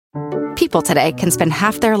People today can spend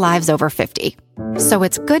half their lives over 50. So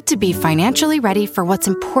it's good to be financially ready for what's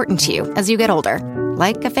important to you as you get older,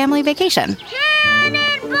 like a family vacation.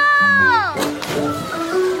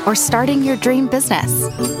 Or starting your dream business.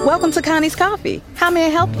 Welcome to Connie's Coffee. How may I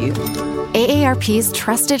help you? AARP's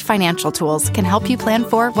trusted financial tools can help you plan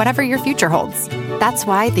for whatever your future holds. That's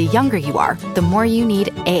why the younger you are, the more you need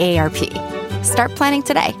AARP. Start planning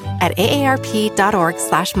today at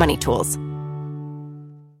aarp.org/moneytools.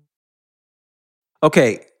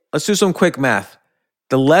 Okay, let's do some quick math.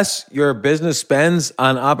 The less your business spends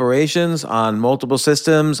on operations, on multiple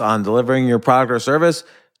systems, on delivering your product or service,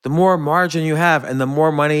 the more margin you have and the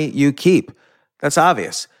more money you keep. That's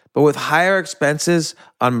obvious. But with higher expenses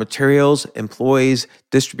on materials, employees,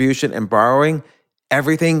 distribution, and borrowing,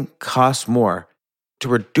 everything costs more. To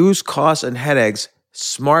reduce costs and headaches,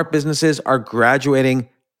 smart businesses are graduating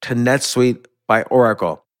to NetSuite by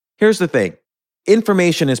Oracle. Here's the thing.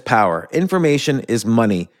 Information is power. Information is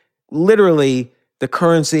money. Literally, the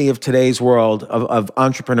currency of today's world of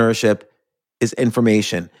entrepreneurship is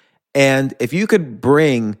information. And if you could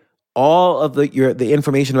bring all of the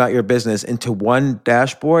information about your business into one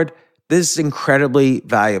dashboard, this is incredibly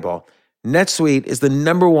valuable. NetSuite is the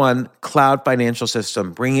 #1 cloud financial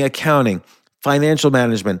system, bringing accounting, financial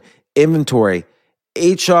management, inventory,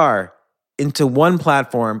 HR into one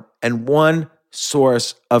platform and one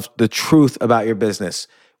source of the truth about your business.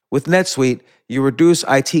 With NetSuite, you reduce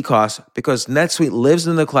IT costs because NetSuite lives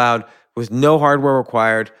in the cloud with no hardware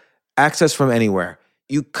required, access from anywhere.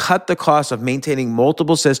 You cut the cost of maintaining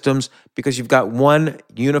multiple systems because you've got one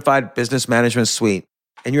unified business management suite.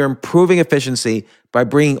 And you're improving efficiency by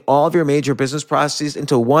bringing all of your major business processes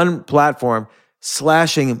into one platform,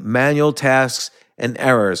 slashing manual tasks and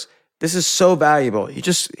errors. This is so valuable. You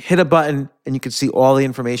just hit a button and you can see all the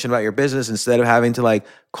information about your business instead of having to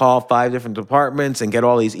call 5 different departments and get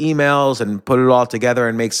all these emails and put it all together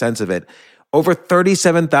and make sense of it. Over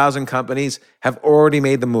 37,000 companies have already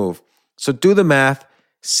made the move. So do the math.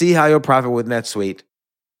 See how you'll profit with NetSuite.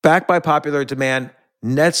 Backed by popular demand,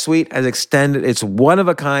 NetSuite has extended its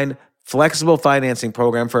one-of-a-kind flexible financing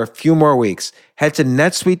program for a few more weeks. Head to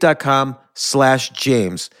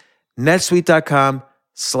netsuite.com/James.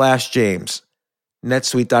 netsuite.com/James.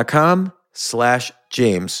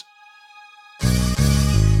 netsuite.com/James.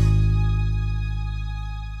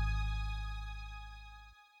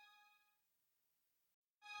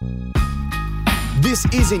 This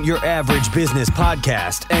isn't your average business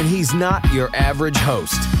podcast, and he's not your average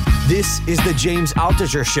host. This is the James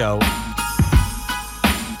Altucher Show.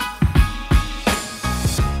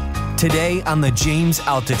 Today on the James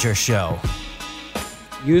Altucher Show.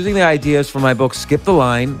 Using the ideas from my book, Skip the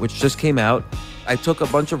Line, which just came out, I took a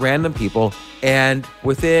bunch of random people, and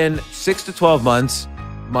within 6 to 12 months,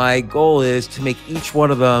 my goal is to make each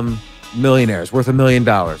one of them millionaires worth $1 million.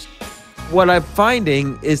 What I'm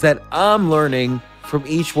finding is that I'm learning from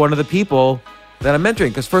each one of the people that I'm mentoring.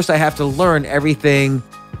 Because first I have to learn everything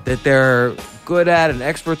that they're good at and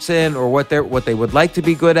experts in, or what they would like to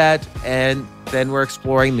be good at, and then we're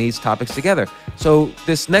exploring these topics together. So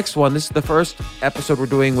this next one, this is the first episode we're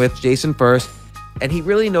doing with Jason Furst, and he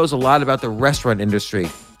really knows a lot about the restaurant industry.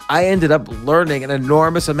 I ended up learning an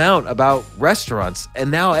enormous amount about restaurants, and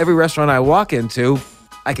now every restaurant I walk into,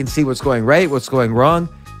 I can see what's going right, what's going wrong.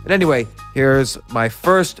 But anyway, here's my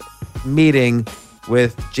first meeting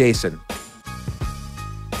with Jason.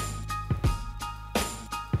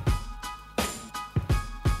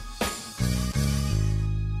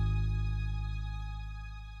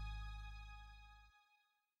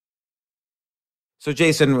 So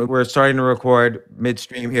Jason, we're starting to record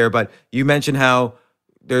midstream here, but you mentioned how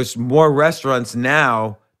there's more restaurants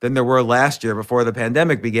now than there were last year before the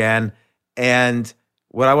pandemic began. And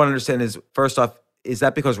what I want to understand is, first off, is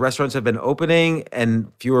that because restaurants have been opening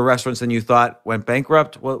and fewer restaurants than you thought went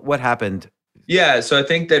bankrupt? What happened? Yeah, so I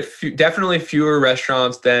think that definitely fewer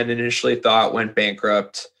restaurants than initially thought went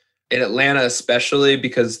bankrupt. In Atlanta especially,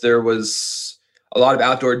 because there was a lot of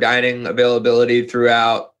outdoor dining availability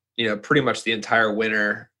throughout, pretty much the entire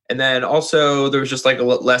winter. And then also there was just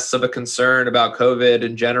less of a concern about COVID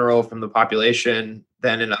in general from the population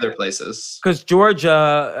than in other places. Because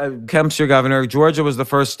Georgia, Kemp's your governor, Georgia was the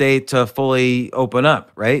first state to fully open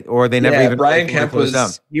up, right? Or they never even Brian Kemp was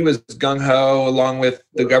gung-ho along with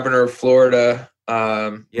the governor of Florida.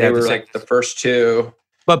 They were the first two.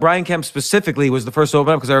 But Brian Kemp specifically was the first to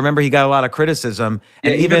open up because I remember he got a lot of criticism.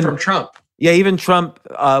 And even from Trump. Yeah, even Trump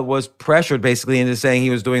was pressured basically into saying he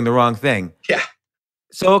was doing the wrong thing. Yeah.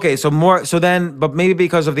 But maybe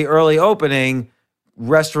because of the early opening,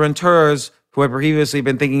 restaurateurs who had previously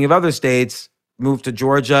been thinking of other states moved to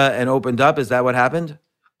Georgia and opened up. Is that what happened?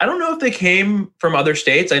 I don't know if they came from other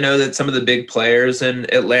states. I know that some of the big players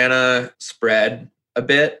in Atlanta spread a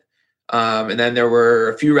bit. And then there were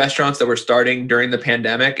a few restaurants that were starting during the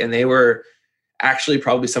pandemic, and they were actually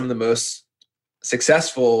probably some of the most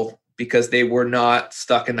successful because they were not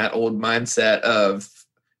stuck in that old mindset of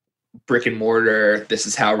brick and mortar. This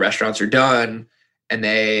is how restaurants are done. And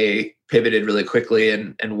they pivoted really quickly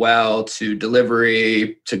and well to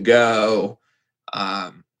delivery, to go.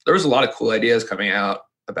 There was a lot of cool ideas coming out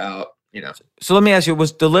about, So let me ask you,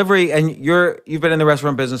 was delivery, and you've been in the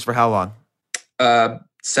restaurant business for how long?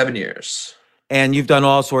 7 years. And you've done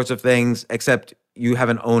all sorts of things, except you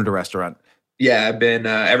haven't owned a restaurant. Yeah, I've been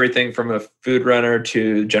everything from a food runner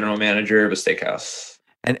to general manager of a steakhouse.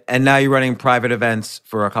 And now you're running private events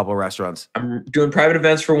for a couple of restaurants. I'm doing private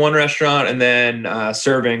events for one restaurant and then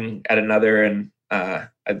serving at another. And I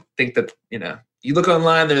think that, you look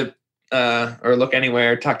online or look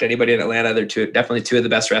anywhere, talk to anybody in Atlanta, they're definitely two of the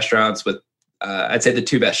best restaurants with, I'd say the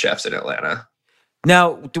two best chefs in Atlanta.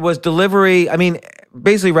 Now, was delivery,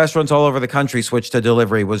 basically restaurants all over the country switched to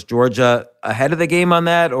delivery. Was Georgia ahead of the game on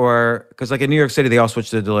that? Or, because like in New York City, they all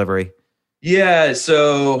switched to delivery. Yeah,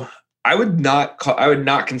 so I would not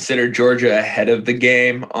consider Georgia ahead of the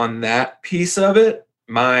game on that piece of it.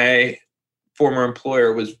 My former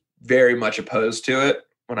employer was very much opposed to it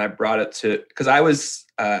when I brought it to, because I was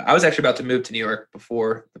actually about to move to New York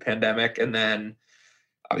before the pandemic, and then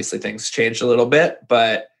obviously things changed a little bit.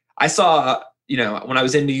 But I saw, when I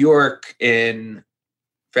was in New York in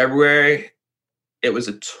February, it was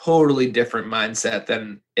a totally different mindset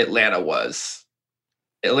than Atlanta was.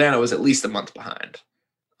 Atlanta was at least a month behind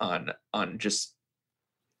on just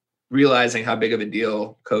realizing how big of a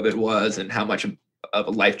deal COVID was and how much of a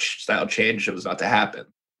lifestyle change it was about to happen.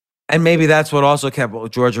 And maybe that's what also kept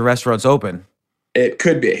Georgia restaurants open. It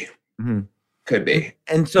could be. Mm-hmm. Could be.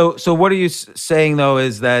 And so what are you saying, though,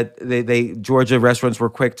 is that they Georgia restaurants were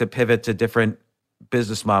quick to pivot to different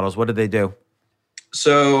business models? What did they do?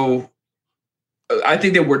 So I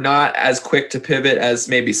think they were not as quick to pivot as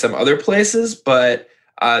maybe some other places, but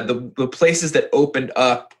the places that opened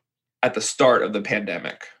up at the start of the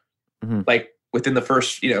pandemic, like within the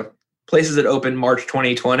first, places that opened March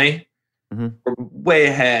 2020 were way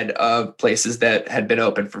ahead of places that had been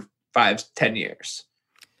open for 5-10 years.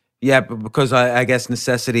 Yeah, because I guess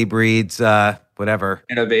necessity breeds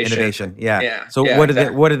innovation. Yeah. So what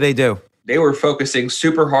did they do? They were focusing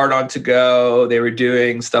super hard on to go. They were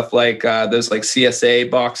doing stuff like those like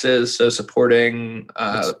CSA boxes, so supporting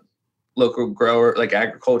local grower, like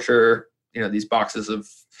agriculture. These boxes of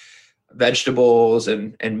vegetables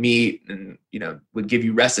and meat, and would give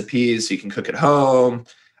you recipes so you can cook at home.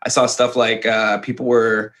 I saw stuff like people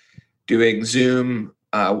were doing Zoom.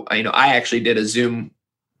 I actually did a Zoom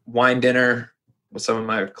wine dinner with some of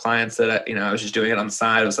my clients that I was just doing it on the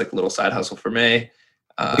side. It was like a little side hustle for me.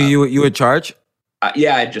 You would charge?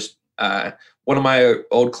 Yeah, I just one of my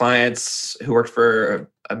old clients who worked for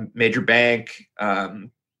a major bank.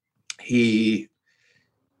 He,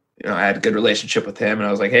 I had a good relationship with him, and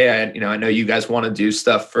I was like, hey, I know you guys want to do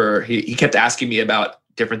stuff for. He kept asking me about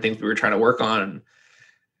different things we were trying to work on, and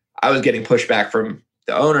I was getting pushback from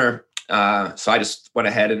the owner. So I just went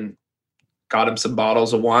ahead and got him some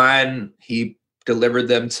bottles of wine. He delivered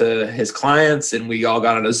them to his clients, and we all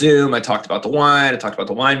got on a Zoom. I talked about the wine. I talked about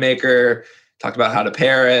the winemaker. Talked about how to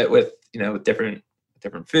pair it with with different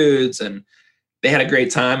foods, and they had a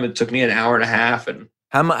great time. It took me an hour and a half. And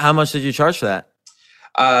how much did you charge for that?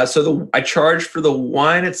 I charged for the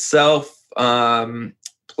wine itself, and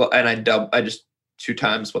I just 2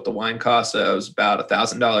 times what the wine cost. So it was about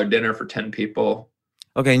 $1,000 dinner for 10 people.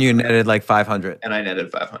 Okay, and you netted like 500. And I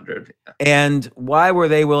netted 500. Yeah. And why were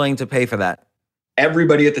they willing to pay for that?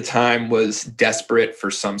 Everybody at the time was desperate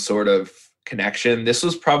for some sort of connection. This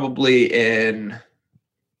was probably in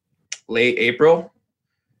late April,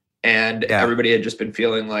 and everybody had just been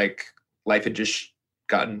feeling like life had just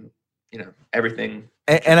gotten, everything.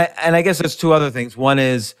 And I guess there's 2 other things. One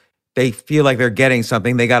is they feel like they're getting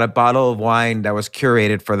something. They got a bottle of wine that was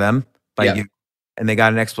curated for them by you, and they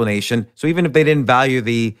got an explanation. So even if they didn't value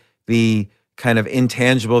the kind of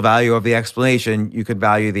intangible value of the explanation, you could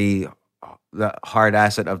value the hard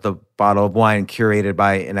asset of the bottle of wine curated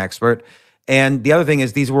by an expert. And the other thing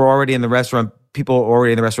is these were already in the restaurant, people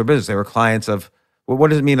already in the restaurant business. They were clients of, what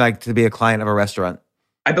does it mean like to be a client of a restaurant?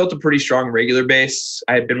 I built a pretty strong regular base.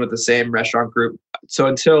 I had been with the same restaurant group. So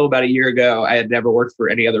until about a year ago, I had never worked for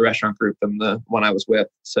any other restaurant group than the one I was with.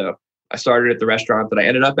 So I started at the restaurant that I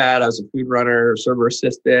ended up at. I was a food runner, server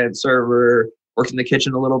assistant, server, worked in the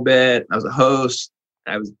kitchen a little bit. I was a host.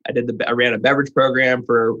 I ran a beverage program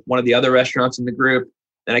for one of the other restaurants in the group.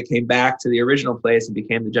 Then I came back to the original place and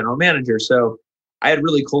became the general manager. So I had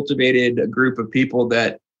really cultivated a group of people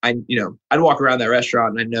that I'd walk around that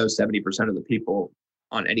restaurant and I know 70% of the people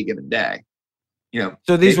on any given day.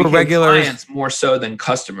 So these were regulars, clients more so than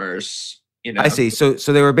customers. I see. So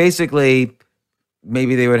they were basically,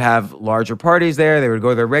 maybe they would have larger parties there. They would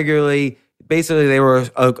go there regularly. Basically, they were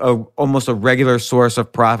almost a regular source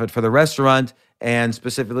of profit for the restaurant, and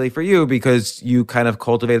specifically for you because you kind of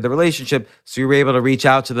cultivated the relationship. So you were able to reach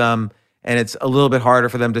out to them, and it's a little bit harder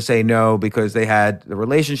for them to say no because they had the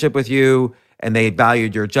relationship with you and they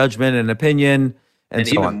valued your judgment and opinion. And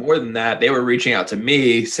so even on. More than that, they were reaching out to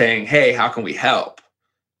me saying, hey, how can we help?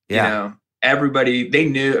 Yeah. Everybody, they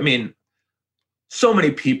knew, so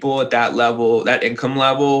many people at that level, that income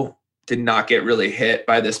level, did not get really hit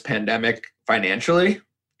by this pandemic financially.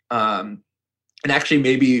 And actually,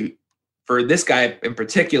 maybe for this guy in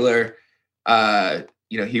particular,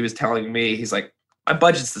 he was telling me, he's like, my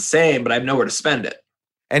budget's the same, but I have nowhere to spend it.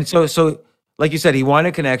 And so like you said, he wanted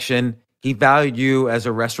a connection. He valued you as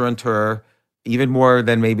a restaurateur even more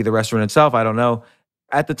than maybe the restaurant itself. I don't know.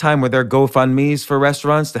 At the time, were there GoFundMes for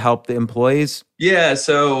restaurants to help the employees? Yeah.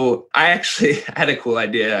 So I actually had a cool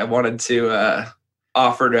idea. I wanted to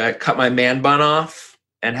offer to cut my man bun off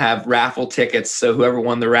and have raffle tickets. So whoever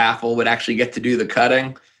won the raffle would actually get to do the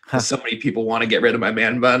cutting. So many people want to get rid of my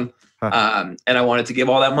man bun. And I wanted to give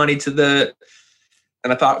all that money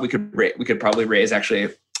and I thought we could probably raise actually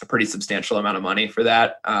a pretty substantial amount of money for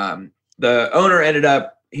that. The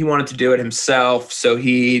owner he wanted to do it himself. So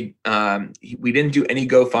we didn't do any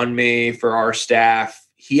GoFundMe for our staff.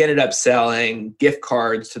 He ended up selling gift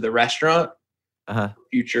cards to the restaurant.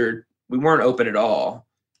 Future, we weren't open at all.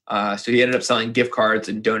 So he ended up selling gift cards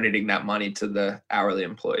and donating that money to the hourly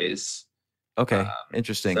employees. Okay,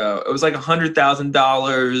 interesting. So it was like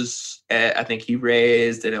 $100,000 I think he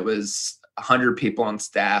raised, and it was 100 people on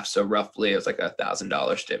staff. So roughly it was like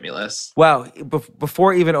 $1,000 stimulus. Wow.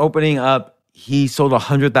 Before even opening up, he sold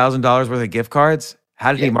 $100,000 worth of gift cards.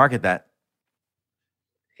 How did he market that?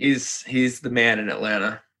 He's the man in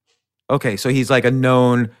Atlanta. Okay, so he's like a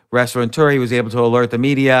known restaurateur. He was able to alert the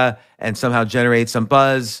media and somehow generate some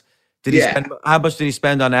buzz. How much did he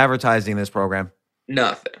spend on advertising this program?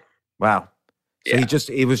 Nothing. Wow. So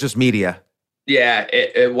it was just media. Yeah,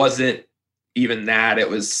 it wasn't even that. It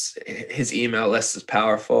was his email list is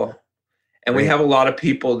powerful. And we have a lot of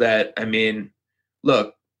people that,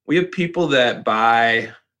 look, we have people that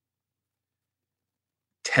buy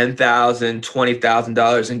 $10,000,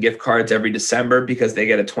 $20,000 in gift cards every December because they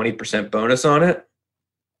get a 20% bonus on it.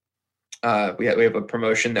 We have a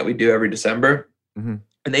promotion that we do every December. Mm-hmm.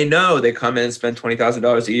 And they know they come in and spend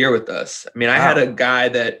 $20,000 a year with us. I had a guy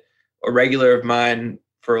a regular of mine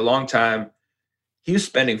for a long time, he was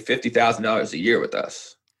spending $50,000 a year with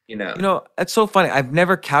us. That's so funny. I've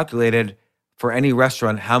never calculated for any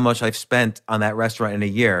restaurant how much I've spent on that restaurant in a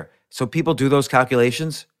year. So people do those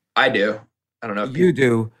calculations? I do. I don't know if you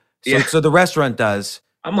do. So the restaurant does.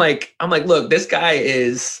 I'm like, look, this guy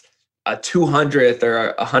is a 200th or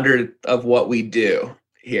a 100th of what we do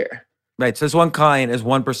here. Right. So this one client is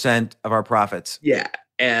 1% of our profits. Yeah.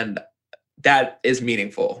 And that is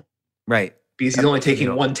meaningful. Right. Because he's only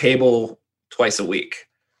taking one table twice a week.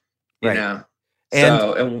 You know?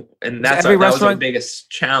 And that was our biggest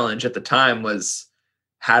challenge at the time was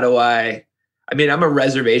how do I'm a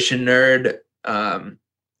reservation nerd.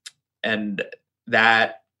 And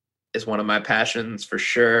that is one of my passions for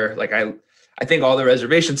sure. Like I think all the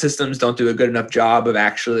reservation systems don't do a good enough job of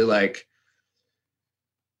actually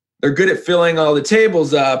they're good at filling all the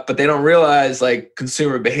tables up, but they don't realize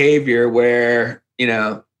consumer behavior where,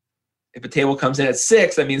 if a table comes in at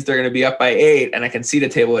 6, that means they're going to be up by 8 and I can seat a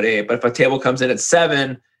table at 8. But if a table comes in at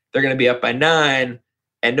 7, they're going to be up by 9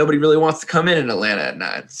 and nobody really wants to come in Atlanta at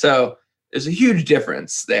 9. So there's a huge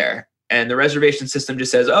difference there. And the reservation system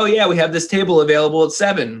just says, oh yeah, we have this table available at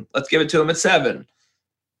 7. Let's give it to them at 7.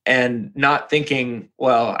 And not thinking,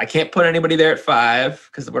 well, I can't put anybody there at 5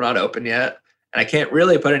 because we're not open yet. And I can't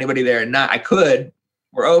really put anybody there at 9. I could,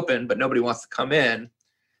 we're open, but nobody wants to come in.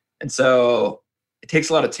 And so it takes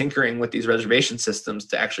a lot of tinkering with these reservation systems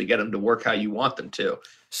to actually get them to work how you want them to.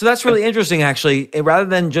 So that's really interesting, actually. Rather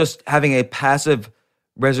than just having a passive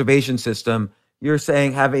reservation system, you're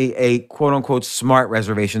saying have a quote unquote smart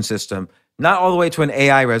reservation system. Not all the way to an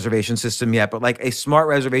AI reservation system yet, but like a smart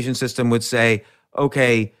reservation system would say,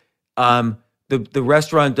 okay, the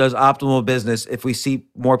restaurant does optimal business if we see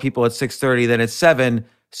more people at 6:30 than at 7.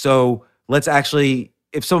 So let's actually,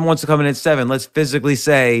 if someone wants to come in at 7, let's physically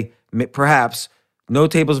say, perhaps, no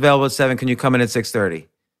tables available at 7. Can you come in at 6:30?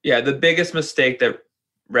 Yeah, the biggest mistake that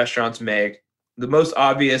restaurants make the most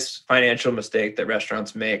obvious financial mistake that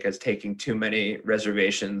restaurants make is taking too many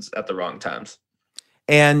reservations at the wrong times.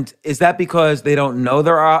 And is that because they don't know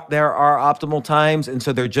there are optimal times, and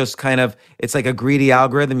so they're just kind of, it's like a greedy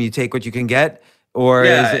algorithm, you take what you can get? Or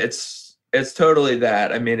yeah, is it's totally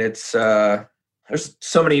that. I mean, it's there's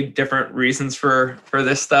so many different reasons for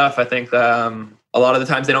this stuff. I think a lot of the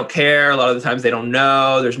times they don't care, a lot of the times they don't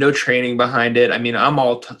know, there's no training behind it. I mean, I'm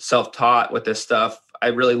all self-taught with this stuff. I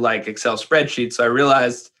really like Excel spreadsheets. So I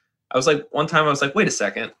realized, one time I was like, wait a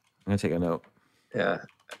second. I'm gonna take a note. Yeah.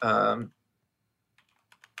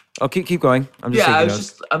 Oh, keep going. I'm just taking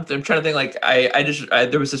notes. I'm trying to think, like,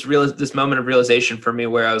 there was this moment of realization for me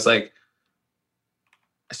where I was like,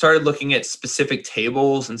 I started looking at specific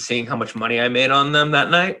tables and seeing how much money I made on them that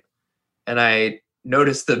night. And I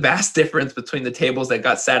noticed the vast difference between the tables that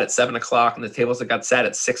got sat at 7 o'clock and the tables that got sat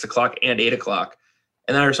at 6 o'clock and 8 o'clock.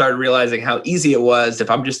 And then I started realizing how easy it was if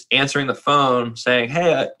I'm just answering the phone saying,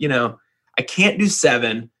 hey, I can't do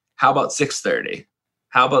 7. How about 6:30?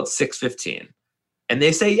 How about 6:15? And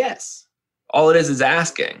they say yes. All it is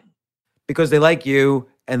asking. Because they like you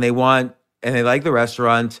and they like the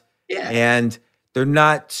restaurant. Yeah. And they're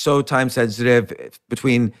not so time sensitive.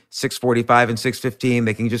 Between 6:45 and 6:15,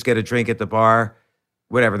 they can just get a drink at the bar.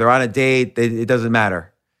 Whatever. They're on a date. It doesn't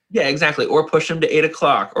matter. Yeah, exactly. Or push them to 8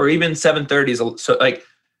 o'clock or even 7:30. So like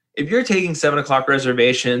if you're taking 7 o'clock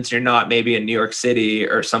reservations, you're not maybe in New York City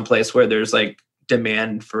or someplace where there's like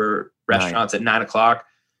demand for restaurants at 9 o'clock,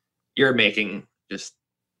 you're making just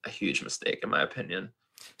a huge mistake, in my opinion.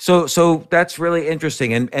 So that's really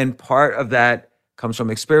interesting. And part of that comes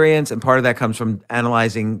from experience and part of that comes from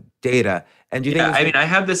analyzing data. And do you think I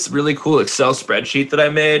have this really cool Excel spreadsheet that I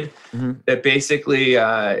made that basically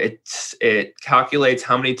it calculates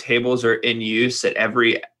how many tables are in use at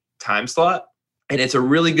every time slot. And it's a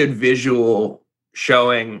really good visual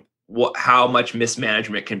showing how much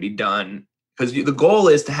mismanagement can be done. Because the goal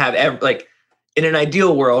is to have in an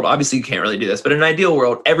ideal world, obviously you can't really do this, but in an ideal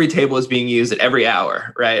world, every table is being used at every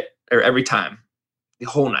hour, right? Or every time, the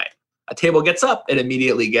whole night. A table gets up, it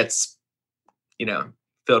immediately gets,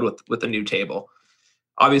 filled with a new table.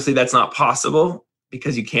 Obviously, that's not possible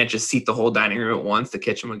because you can't just seat the whole dining room at once. The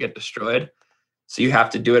kitchen would get destroyed. So you have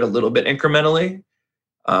to do it a little bit incrementally.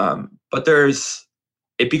 But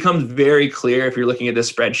it becomes very clear if you're looking at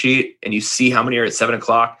this spreadsheet and you see how many are at 7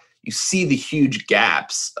 o'clock, you see the huge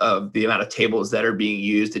gaps of the amount of tables that are being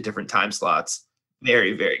used at different time slots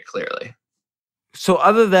very, very clearly. So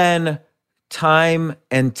other than time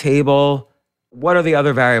and table, what are the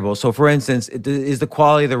other variables? So for instance, is the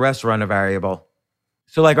quality of the restaurant a variable?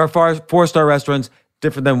 So like are 4-star restaurants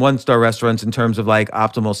different than 1-star restaurants in terms of like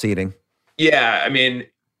optimal seating? Yeah, I mean,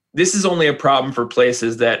 this is only a problem for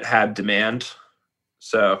places that have demand.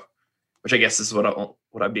 So, which I guess is what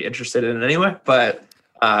I'd be interested in anyway. But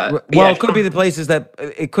it could be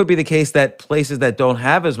the case that places that don't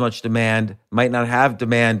have as much demand might not have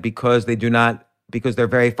demand because they're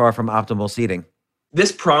very far from optimal seating.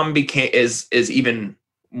 This problem is even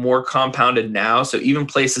more compounded now. So even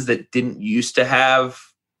places that didn't used to have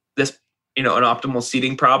this, an optimal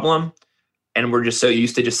seating problem, and we're just so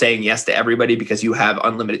used to just saying yes to everybody because you have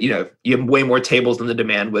unlimited, you have way more tables than the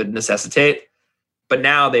demand would necessitate. But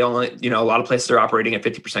now they only, a lot of places are operating at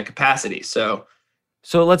 50% capacity. So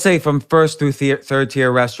let's say from first through third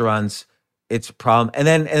tier restaurants, it's a problem. And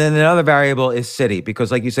then another variable is city,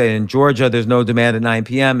 because like you say, in Georgia, there's no demand at 9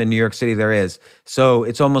 p.m. In New York City, there is. So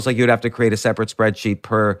it's almost like you'd have to create a separate spreadsheet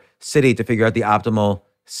per city to figure out the optimal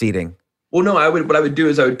seating. Well, no, what I would do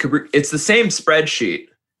is it's the same spreadsheet,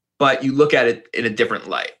 but you look at it in a different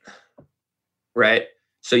light, right?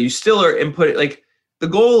 So you still are inputting, like the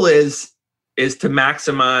goal is to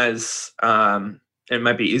maximize, it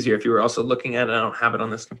might be easier if you were also looking at it. I don't have it on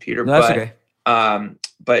this computer, no, that's okay.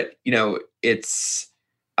 But it's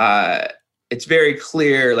very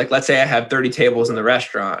clear. Like, let's say I have 30 tables in the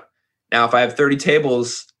restaurant. Now, if I have 30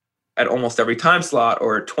 tables at almost every time slot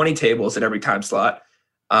or 20 tables at every time slot,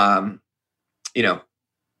 then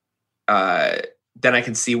I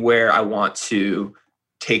can see where I want to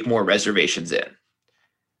take more reservations in.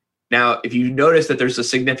 Now, if you notice that there's a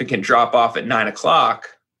significant drop off at 9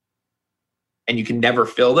 o'clock and you can never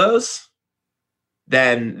fill those,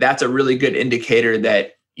 then that's a really good indicator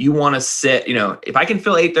that you want to sit, if I can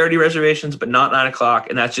fill 8:30 reservations, but not 9 o'clock,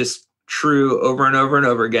 and that's just true over and over and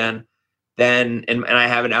over again, then, and I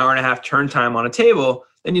have an hour and a half turn time on a table,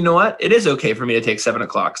 then you know what? It is okay for me to take 7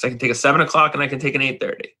 o'clock. So I can take a 7 o'clock and I can take an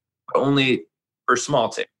 8:30, only for small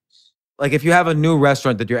tables. Like if you have a new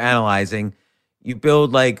restaurant that you're analyzing, you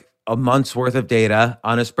build like a month's worth of data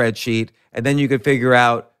on a spreadsheet, and then you could figure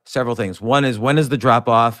out several things. One is, when is the drop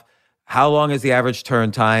off? how long is the average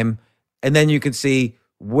turn time, and then you can see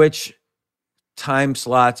which time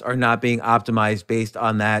slots are not being optimized based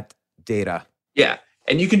on that data. Yeah.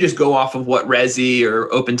 And you can just go off of what Resi or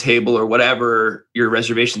OpenTable or whatever your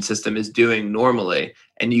reservation system is doing normally,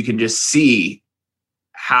 and you can just see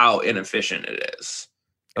how inefficient it is.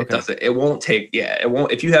 Okay. It won't take,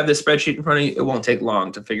 if you have this spreadsheet in front of you, it won't take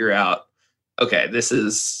long to figure out, okay, this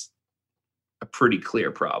is a pretty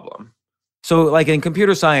clear problem. So like in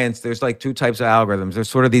computer science, there's like two types of algorithms. There's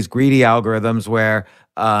sort of these greedy algorithms where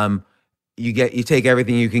you take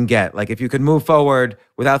everything you can get. Like if you can move forward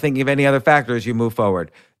without thinking of any other factors, you move forward.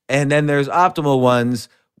 And then there's optimal ones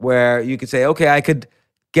where you could say, okay, I could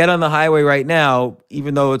get on the highway right now,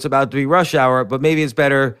 even though it's about to be rush hour, but maybe it's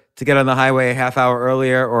better to get on the highway a half hour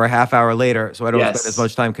earlier or a half hour later, so I don't spend as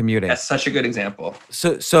much time commuting. That's such a good example.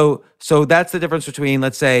 So that's the difference between,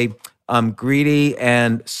 let's say, greedy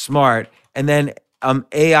and smart. And then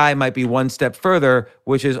AI might be one step further,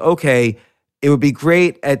 which is, okay, it would be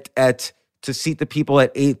great to seat the people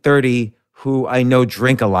at 8:30 who I know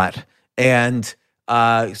drink a lot. And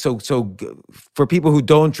so for people who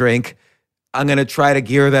don't drink, I'm going to try to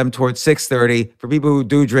gear them towards 6:30. For people who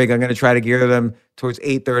do drink, I'm going to try to gear them towards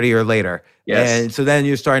 8:30 or later. Yes. And so then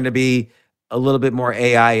you're starting to be a little bit more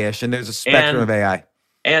AI-ish, and there's a spectrum of AI.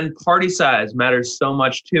 And party size matters so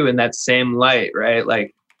much too in that same light, right?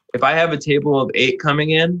 Like if I have a table of 8 coming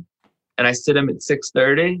in and I sit them at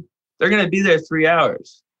 6:30, they're going to be there 3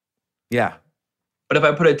 hours. Yeah. But if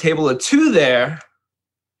I put a table of 2 there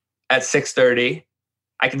at 6:30,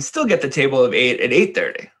 I can still get the table of 8 at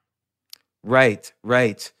 8:30. Right.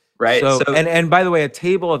 So and by the way, a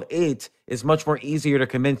table of 8 is much more easier to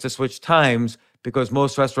convince to switch times because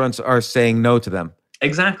most restaurants are saying no to them.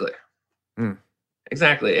 Exactly.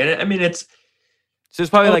 Exactly. And I mean, so there's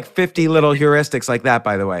probably like 50 little heuristics like that,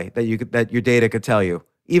 by the way, that your data could tell you.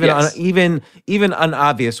 Even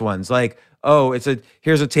unobvious ones like, oh,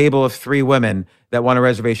 here's a table of 3 women that want a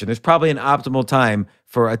reservation. There's probably an optimal time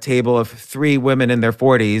for a table of 3 women in their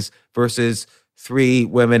 40s versus 3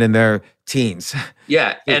 women in their teens.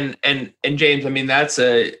 Yeah. And James, I mean, that's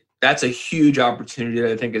a huge opportunity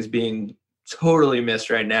that I think is being totally missed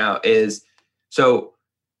right now so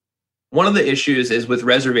one of the issues is with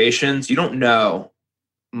reservations, you don't know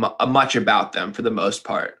much about them for the most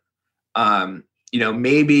part.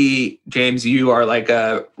 Maybe James, you are like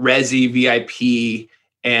a Resi VIP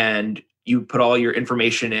and you put all your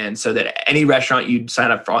information in so that any restaurant you'd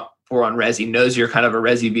sign up for on Resi knows you're kind of a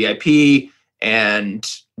Resi VIP. And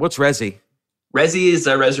what's Resi? Resi is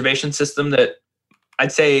a reservation system that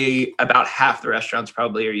I'd say about half the restaurants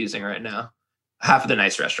probably are using right now. Half of the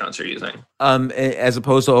nice restaurants are using. As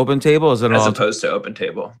opposed to OpenTable? Opposed to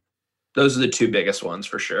OpenTable. Those are the 2 biggest ones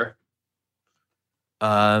for sure.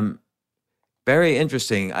 Very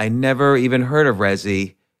interesting. I never even heard of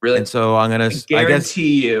Resi. Really? And so I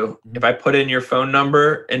guarantee you, if I put in your phone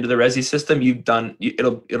number into the Resi system,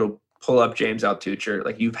 it'll pull up James Altucher.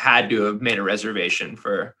 Like you've had to have made a reservation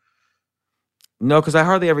for. No, because I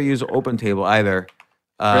hardly ever use OpenTable either.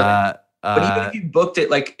 Really? But even if you booked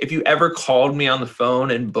it, like if you ever called me on the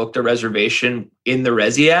phone and booked a reservation in the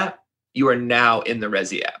Resi app, you are now in the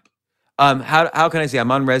Resi app. How can I see?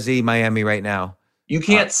 I'm on Resi Miami right now. You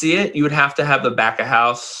can't see it. You would have to have the back of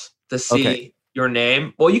house to see your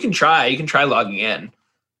name. Well, you can try. You can try logging in.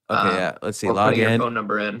 Okay, yeah. Let's see. Or Log putting in. your phone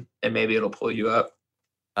number in, and maybe it'll pull you up.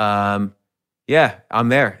 Yeah, I'm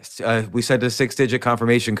there. We sent a 6-digit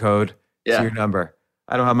confirmation code to your number.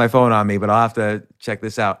 I don't have my phone on me, but I'll have to check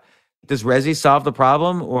this out. Does Resi solve the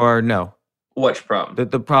problem or no? Which problem?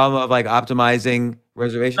 The problem of like optimizing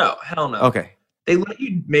reservations? No, hell no. Okay. They let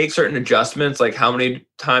you make certain adjustments, like how many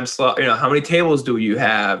time slot, how many tables do you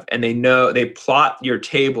have? And they plot your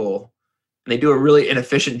table and they do a really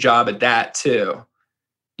inefficient job at that too.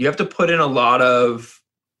 You have to put in a lot of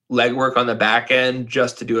legwork on the back end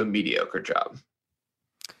just to do a mediocre job.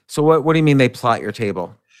 So what do you mean they plot your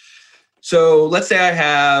table? So let's say I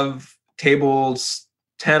have tables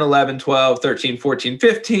 10, 11, 12, 13, 14,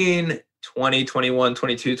 15, 20, 21,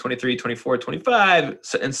 22, 23, 24, 25,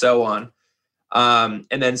 and so on.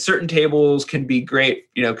 And then certain tables can be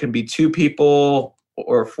great, can be 2 people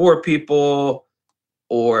or 4 people,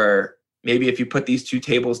 or maybe if you put these 2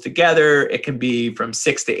 tables together, it can be from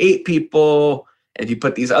 6 to 8 people. And if you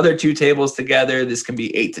put these other 2 tables together, this can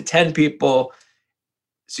be 8 to 10 people.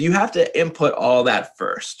 So you have to input all that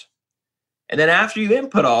first. And then after you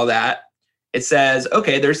input all that, it says,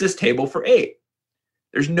 okay, there's this table for 8.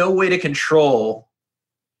 There's no way to control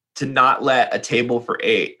to not let a table for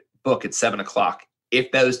 8 book at 7 o'clock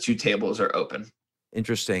if those 2 tables are open.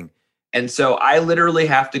 Interesting. And so I literally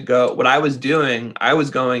have to go, what I was doing, I was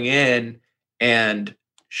going in and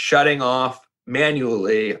shutting off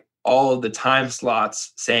manually all of the time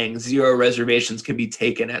slots saying 0 reservations can be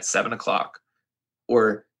taken at 7:00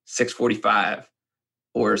 or 6:45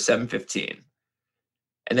 or 7:15.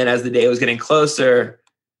 And then as the day was getting closer,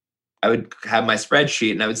 I would have my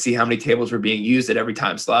spreadsheet and I would see how many tables were being used at every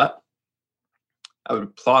time slot. I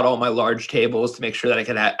would plot all my large tables to make sure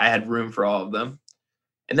that I had room for all of them.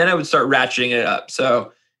 And then I would start ratcheting it up.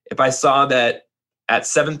 So if I saw that at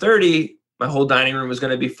 7:30, my whole dining room was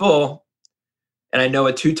going to be full, and I know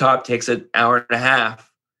a 2-top takes an hour and a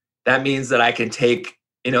half, that means that I can take,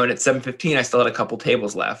 and at 7:15, I still had a couple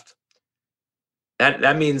tables left.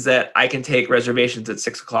 That means that I can take reservations at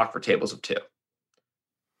 6:00 for tables of 2.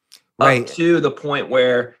 Right. Up to the point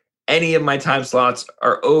where any of my time slots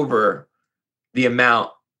are over the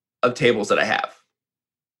amount of tables that I have.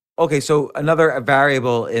 Okay, so another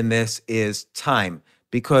variable in this is time,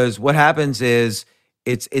 because what happens is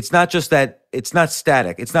it's not just that it's not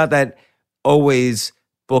static. It's not that always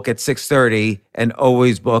book at 6:30 and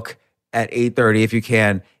always book at 8:30 if you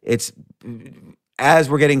can. It's as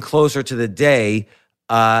we're getting closer to the day,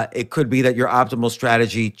 it could be that your optimal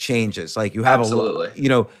strategy changes. Like you have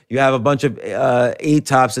you have a bunch of 8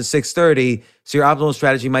 tops at 6:30, so your optimal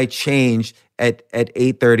strategy might change at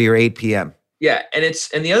 8:30 or 8 p.m. Yeah, and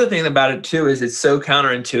the other thing about it too is it's so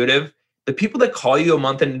counterintuitive. The people that call you a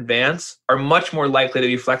month in advance are much more likely to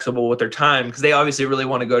be flexible with their time because they obviously really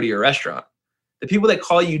want to go to your restaurant. The people that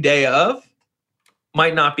call you day of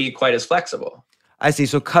might not be quite as flexible. I see.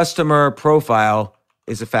 So customer profile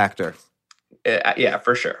is a factor. Yeah,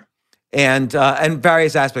 for sure. And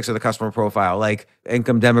various aspects of the customer profile, like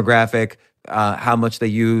income demographic, how much they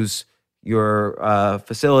use your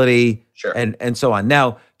facility, sure, and so on.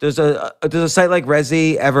 Now, does a site like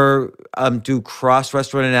Resy ever do cross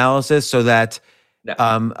restaurant analysis so that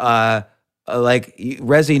like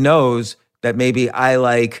Resy knows that maybe I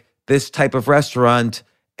like this type of restaurant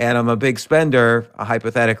and I'm a big spender?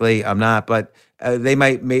 Hypothetically, I'm not, but they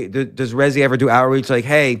might. Does Resy ever do outreach like,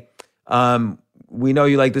 hey, we know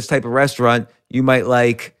you like this type of restaurant. You might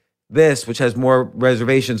like this, which has more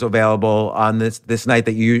reservations available on this night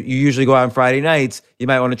that you usually go out on Friday nights. You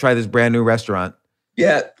might want to try this brand new restaurant.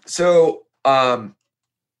 Yeah. So,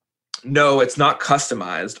 no, it's not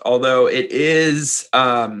customized, although it is,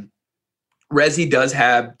 Resy does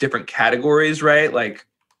have different categories, right? Like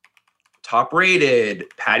top rated,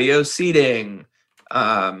 patio seating,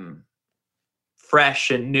 fresh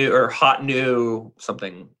and new or hot new,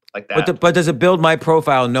 something like that. But does it build my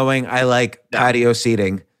profile knowing I like patio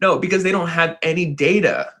seating? No, because they don't have any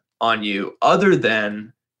data on you other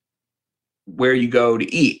than where you go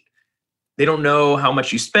to eat. They don't know how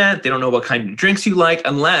much you spent. They don't know what kind of drinks you like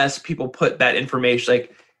unless people put that information.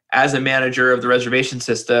 Like as a manager of the reservation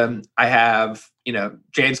system, I have,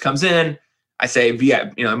 James comes in, I say,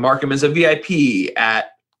 VIP, mark him as a VIP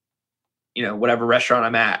at, whatever restaurant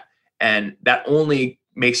I'm at. And that only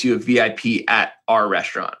makes you a VIP at our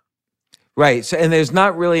restaurant. Right. So, and there's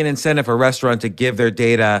not really an incentive for a restaurant to give their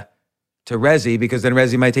data to Resy because then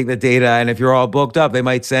Resy might take the data and if you're all booked up, they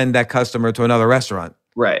might send that customer to another restaurant.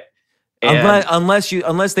 Right. Unless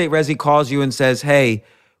Resy calls you and says, hey,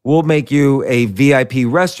 we'll make you a VIP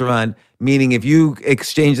restaurant, meaning if you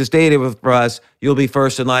exchange this data for us, you'll be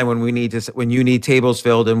first in line when you need tables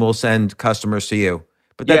filled and we'll send customers to you.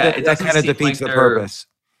 But that kind of defeats the purpose.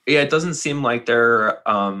 Yeah, it doesn't seem like they're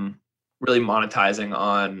really monetizing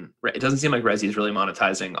on. It doesn't seem like Resy is really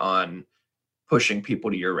monetizing on pushing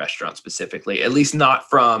people to your restaurant specifically, at least not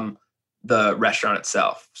from the restaurant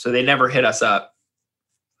itself. So they never hit us up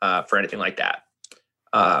for anything like that.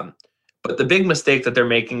 But the big mistake that they're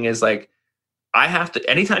making is like, I have to,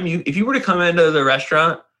 if you were to come into the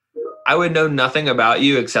restaurant, I would know nothing about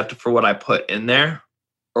you except for what I put in there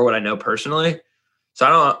or what I know personally.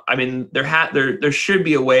 So there should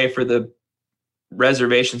be a way for the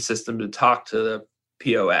reservation system to talk to the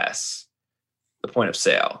POS, the point of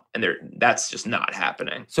sale. And that's just not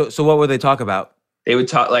happening. So what would they talk about? They would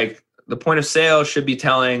talk like the point of sale should be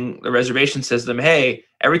telling the reservation system, hey,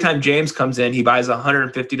 every time James comes in, he buys a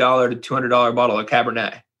 $150 to $200 bottle of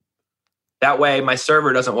Cabernet. That way my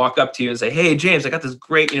server doesn't walk up to you and say, hey, James, I got this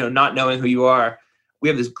great, not knowing who you are. We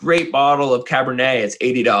have this great bottle of Cabernet. It's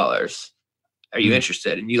 $80. Are you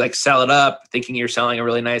interested? And you like sell it up thinking you're selling a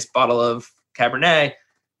really nice bottle of Cabernet.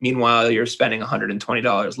 Meanwhile, you're spending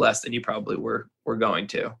 $120 less than you probably were going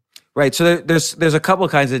to. Right. So there's a couple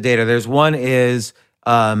of kinds of data. There's one is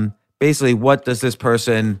basically what does this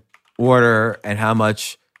person order and how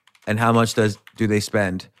much do they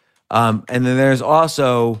spend? And then there's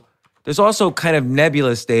also There's also kind of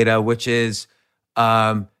nebulous data, which is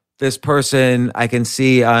this person I can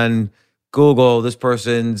see on Google, this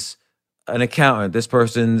person's an accountant, this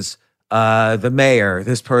person's the mayor,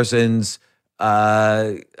 this person's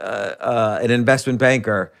an investment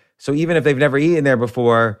banker. So even if they've never eaten there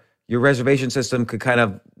before, your reservation system could kind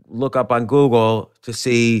of look up on Google to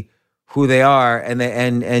see who they are, and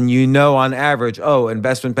on average,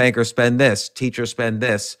 investment bankers spend this, teachers spend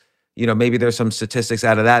this. Maybe there's some statistics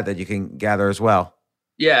out of that you can gather as well.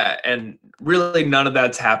 Yeah, and really none of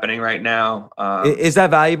that's happening right now. Is that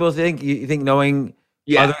valuable? You think knowing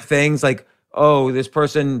other things like, this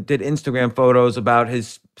person did Instagram photos about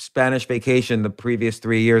his Spanish vacation the previous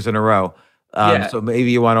 3 years in a row. So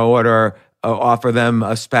maybe you want to offer them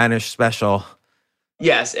a Spanish special.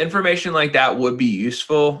 Yes, information like that would be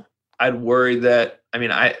useful. I'd worry that,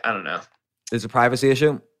 I don't know. Is it a privacy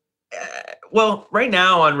issue? Well, right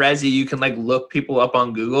now on Resi, you can look people up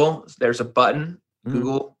on Google. There's a button,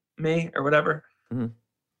 Google me or whatever. Mm-hmm.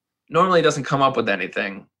 Normally it doesn't come up with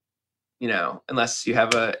anything, unless you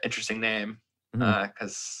have an interesting name,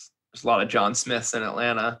 because there's a lot of John Smiths in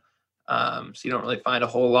Atlanta. So you don't really find a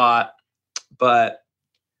whole lot, but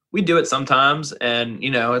we do it sometimes. And,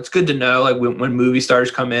 it's good to know, when movie stars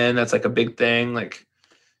come in, that's a big thing.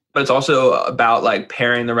 But it's also about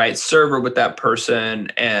pairing the right server with that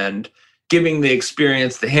person and giving the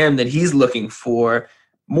experience to him that he's looking for.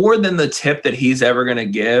 More than the tip that he's ever going to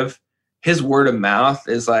give, his word of mouth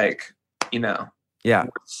is worth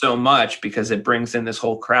so much, because it brings in this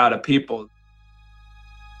whole crowd of people.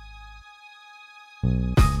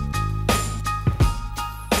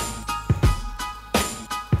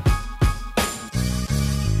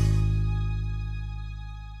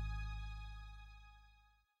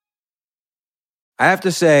 I have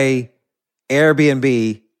to say,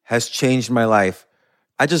 Airbnb has changed my life.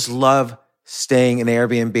 I just love staying in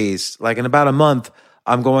Airbnbs. In about a month,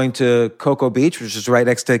 I'm going to Cocoa Beach, which is right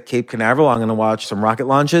next to Cape Canaveral. I'm going to watch some rocket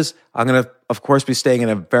launches. I'm going to, of course, be staying in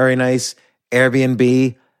a very nice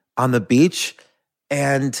Airbnb on the beach.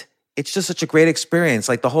 And it's just such a great experience.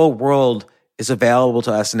 The whole world is available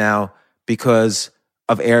to us now because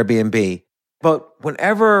of Airbnb. But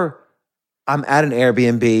whenever I'm at an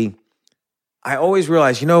Airbnb, I always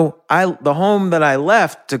realize, the home that I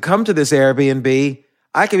left to come to this Airbnb,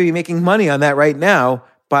 I could be making money on that right now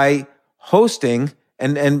by hosting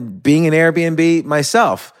and being an Airbnb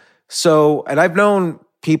myself. So, and I've known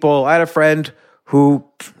people, I had a friend who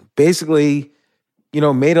basically,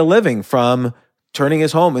 made a living from turning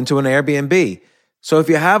his home into an Airbnb. So if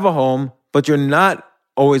you have a home, but you're not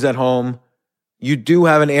always at home, you do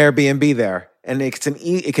have an Airbnb there. And it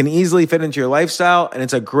can easily fit into your lifestyle, and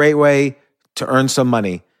it's a great way to earn some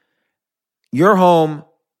money. Your home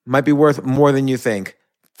might be worth more than you think.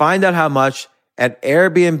 Find out how much at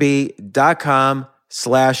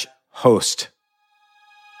airbnb.com/host.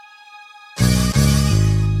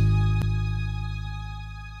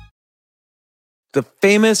 The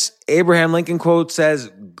famous Abraham Lincoln quote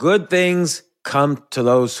says, "Good things come to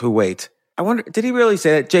those who wait." I wonder, did he really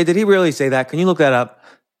say that? Jay, did he really say that? Can you look that up?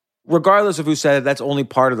 Regardless of who said it, that's only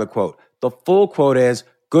part of the quote. The full quote is,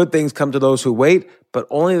 "Good things come to those who wait, but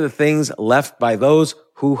only the things left by those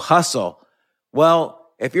who hustle."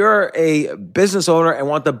 Well, if you're a business owner and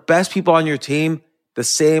want the best people on your team, the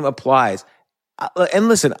same applies. And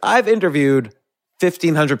listen, I've interviewed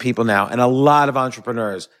 1,500 people now and a lot of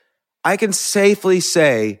entrepreneurs. I can safely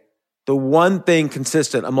say the one thing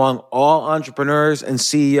consistent among all entrepreneurs and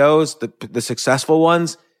CEOs, the successful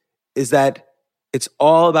ones, is that it's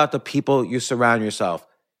all about the people you surround yourself.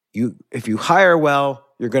 If you hire well,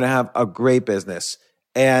 you're going to have a great business.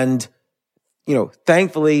 And,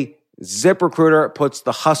 thankfully, ZipRecruiter puts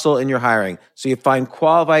the hustle in your hiring. So you find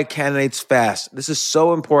qualified candidates fast. This is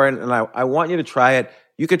so important, and I want you to try it.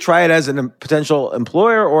 You could try it as a potential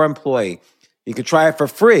employer or employee. You could try it for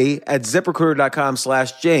free at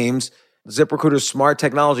ZipRecruiter.com/James. ZipRecruiter's smart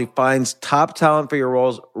technology finds top talent for your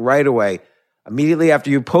roles right away. Immediately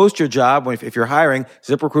after you post your job, if you're hiring,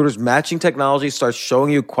 ZipRecruiter's matching technology starts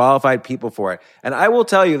showing you qualified people for it. And I will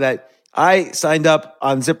tell you that I signed up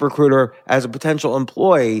on ZipRecruiter as a potential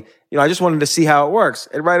employee. I just wanted to see how it works.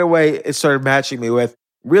 And right away, it started matching me with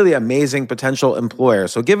really amazing potential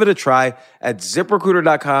employers. So give it a try at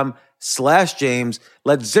ZipRecruiter.com/James.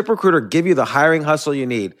 Let ZipRecruiter give you the hiring hustle you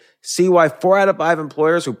need. See why 4 out of 5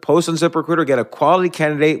 employers who post on ZipRecruiter get a quality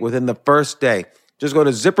candidate within the first day. Just go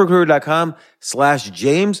to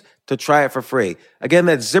ZipRecruiter.com/James to try it for free. Again,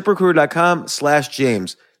 that's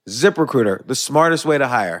ZipRecruiter.com/James. ZipRecruiter, the smartest way to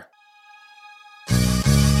hire.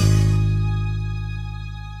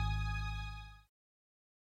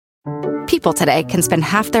 People today can spend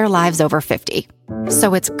half their lives over 50.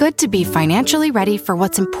 So it's good to be financially ready for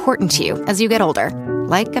what's important to you as you get older,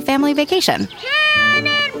 like a family vacation.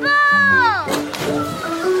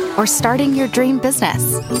 Or starting your dream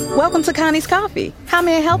business. Welcome to Connie's Coffee. How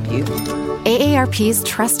may I help you? AARP's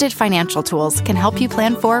trusted financial tools can help you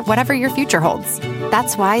plan for whatever your future holds.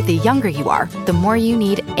 That's why the younger you are, the more you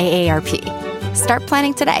need AARP. Start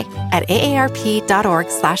planning today at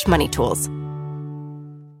aarp.org/moneytools.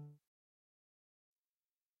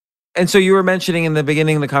 And so you were mentioning in the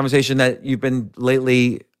beginning of the conversation that you've been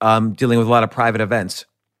lately dealing with a lot of private events.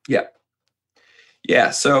 Yeah.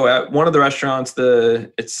 Yeah. So at one of the restaurants,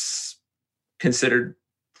 it's considered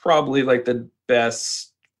probably like the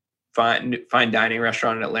best fine dining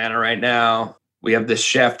restaurant in Atlanta right now. We have this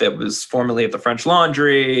chef that was formerly at the French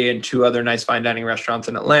Laundry and 2 other nice fine dining restaurants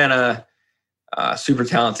in Atlanta. Super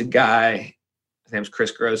talented guy. His name's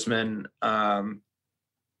Chris Grossman.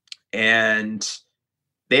 And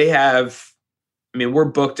they have, we're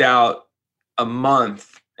booked out a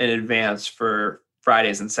month in advance for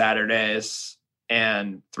Fridays and Saturdays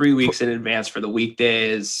and 3 weeks in advance for the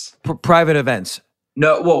weekdays. Private events.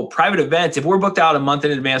 No, well, private events, if we're booked out a month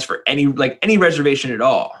in advance for any reservation at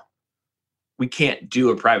all, we can't do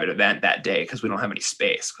a private event that day because we don't have any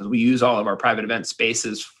space, because we use all of our private event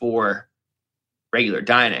spaces for regular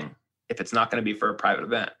dining if it's not going to be for a private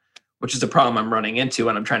event, which is the problem I'm running into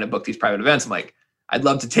when I'm trying to book these private events. I'm like, I'd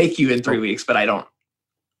love to take you in 3 weeks, but I don't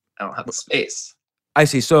have the space. I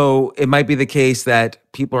see. So it might be the case that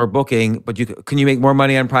people are booking, but can you make more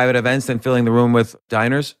money on private events than filling the room with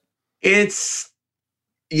diners? Yes,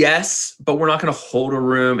 but we're not going to hold a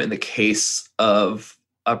room in the case of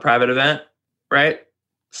a private event, right?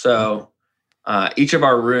 So each of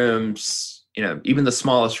our rooms, even the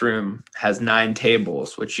smallest room has 9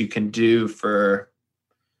 tables, which you can do for,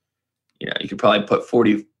 you could probably put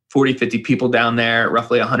 40, 50 people down there,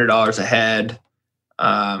 roughly $100 a head.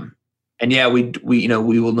 And yeah, we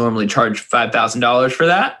will normally charge $5,000 for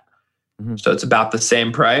that. Mm-hmm. So it's about the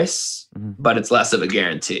same price, but it's less of a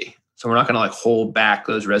guarantee. So we're not going to hold back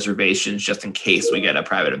those reservations just in case we get a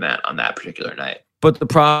private event on that particular night. But the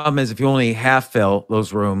problem is if you only half fill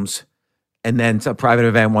those rooms and then a private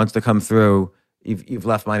event wants to come through, you've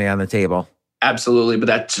left money on the table. Absolutely. But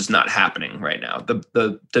that's just not happening right now.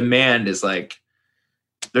 The demand is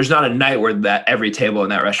there's not a night where that every table in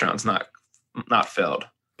that restaurant's not filled.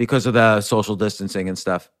 Because of the social distancing and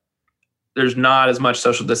stuff. There's not as much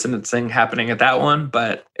social distancing happening at that one,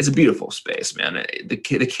 but it's a beautiful space, man. The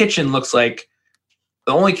kitchen looks like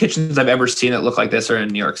the only kitchens I've ever seen that look like this are in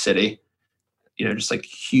New York City. Just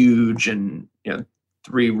huge and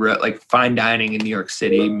 3 fine dining in New York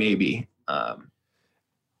City, maybe.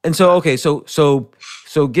 And so, okay, so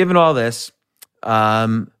given all this,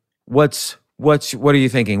 what are you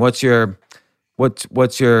thinking? What's your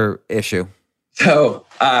issue? So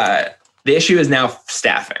the issue is now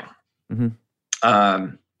staffing.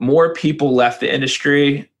 Mm-hmm. More people left the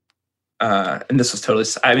industry, and this was totally.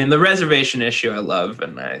 The reservation issue I love,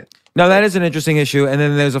 No, that is an interesting issue. And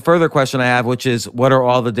then there's a further question I have, which is, what are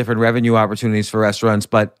all the different revenue opportunities for restaurants?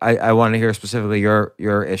 But I want to hear specifically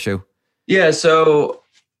your issue. Yeah, so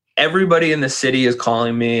everybody in the city is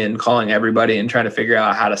calling me and calling everybody and trying to figure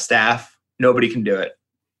out how to staff. Nobody can do it.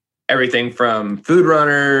 Everything from food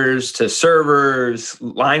runners to servers,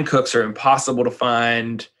 line cooks are impossible to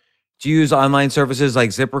find. Do you use online services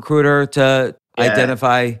like ZipRecruiter to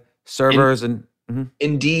identify servers?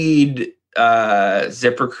 Indeed,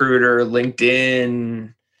 ZipRecruiter,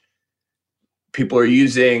 LinkedIn. People are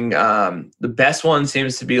using the best one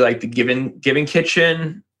seems to be the Giving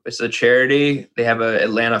Kitchen. It's a charity. They have an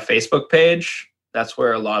Atlanta Facebook page. That's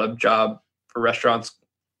where a lot of job for restaurants.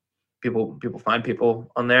 People find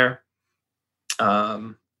people on there.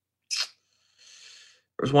 There's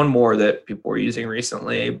one more that people were using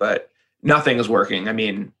recently, but nothing is working.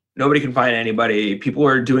 Nobody can find anybody. People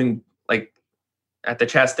are doing at the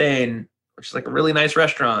Chastain, which is a really nice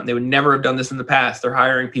restaurant. They would never have done this in the past. They're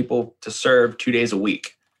hiring people to serve 2 days a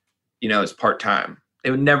week, as part-time. They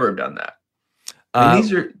would never have done that.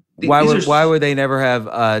 Why would they never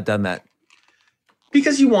have done that?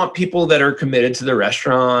 Because you want people that are committed to the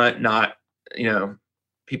restaurant, not,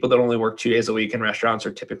 people that only work 2 days a week in restaurants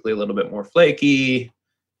are typically a little bit more flaky.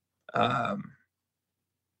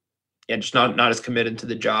 Just not as committed to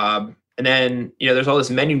the job. And then, there's all this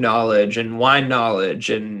menu knowledge and wine knowledge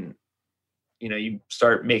and, you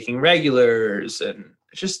start making regulars and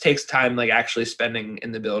it just takes time, actually spending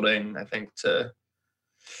in the building, I think, to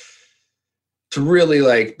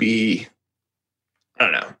really be, I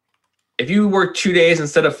don't know. If you work 2 days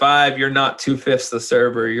instead of 5, you're not 2/5 the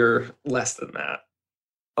server. You're less than that.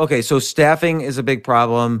 Okay, so staffing is a big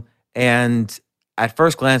problem, and at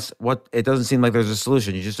first glance, it doesn't seem like there's a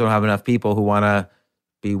solution. You just don't have enough people who want to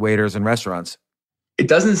be waiters in restaurants. It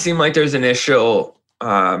doesn't seem like there's an initial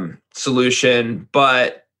solution,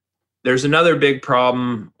 but there's another big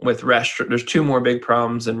problem with restaurants. There's two more big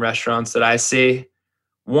problems in restaurants that I see.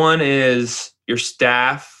 One is your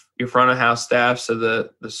staff, your front of house staff, so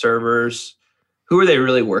the servers. Who are they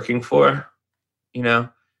really working for? You know,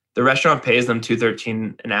 the restaurant pays them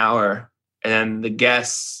 $2.13 an hour, and then the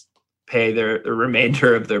guests pay the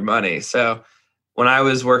remainder of their money. So when I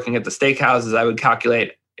was working at the steakhouses, I would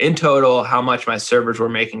calculate in total how much my servers were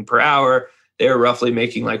making per hour. They were roughly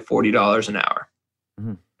making like $40 an hour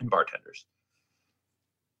in bartenders.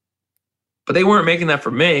 But they weren't making that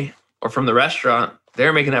from me or from the restaurant. They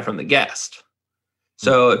were making that from the guest.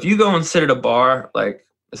 So if you go and sit at a bar, like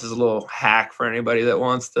this is a little hack for anybody that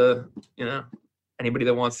wants to, anybody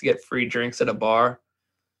that wants to get free drinks at a bar,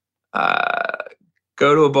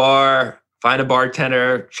 go to a bar, find a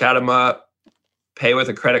bartender, chat them up, pay with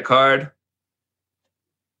a credit card,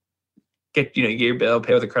 get your bill,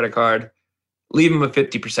 pay with a credit card, leave them with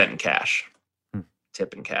 50% in cash,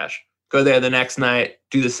 tip in cash. Go there the next night,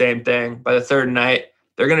 do the same thing. By the third night,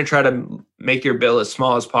 they're going to try to make your bill as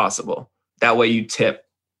small as possible. That way you tip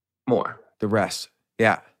more. The rest.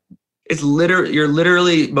 Yeah.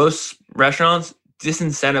 Most restaurants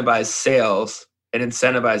disincentivize sales and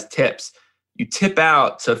incentivize tips. You tip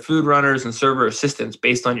out to food runners and server assistants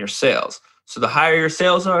based on your sales. So the higher your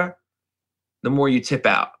sales are, the more you tip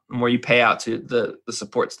out, the more you pay out to the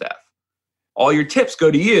support staff. All your tips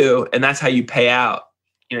go to you, and that's how you pay out.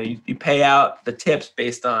 You pay out the tips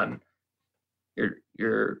based on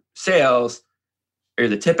your sales, or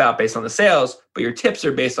the tip out based on the sales, but your tips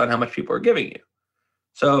are based on how much people are giving you.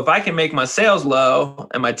 So if I can make my sales low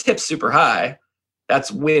and my tips super high,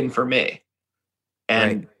 that's win for me.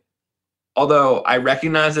 And although I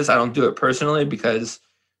recognize this, I don't do it personally because,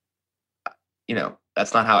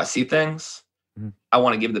 that's not how I see things. I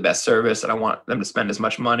want to give the best service and I want them to spend as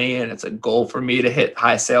much money. And it's a goal for me to hit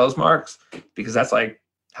high sales marks because that's like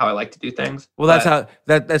how I like to do things. Well,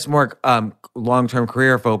 that's more long-term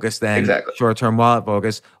career focus than short-term wallet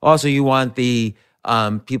focus. Also, you want the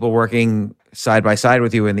people working side by side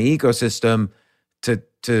with you in the ecosystem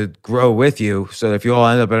to grow with you. So if you all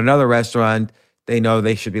end up at another restaurant, they know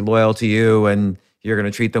they should be loyal to you and you're going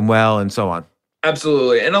to treat them well and so on.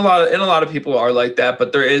 Absolutely. And a lot of people are like that,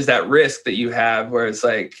 but there is that risk that you have where it's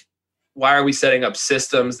like, why are we setting up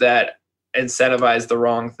systems that incentivize the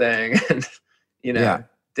wrong thing and,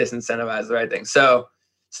 disincentivize the right thing? So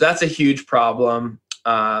that's a huge problem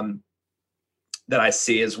that I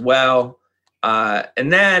see as well.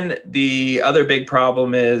 And then the other big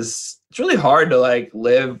problem is it's really hard to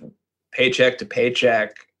live paycheck to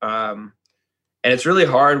paycheck. And it's really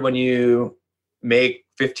hard when you make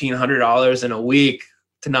 $1,500 in a week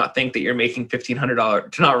to not think that you're making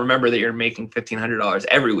 $1,500, to not remember that you're making $1,500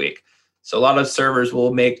 every week. So a lot of servers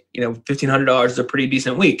will make, $1,500 is a pretty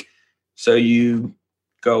decent week. So you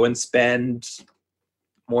go and spend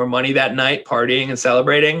more money that night partying and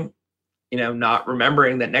celebrating, not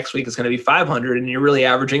remembering that next week is going to be 500 and you're really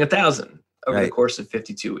averaging 1,000 over the course of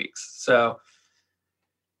 52 weeks. So,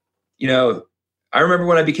 I remember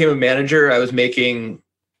when I became a manager, I was making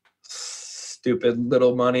stupid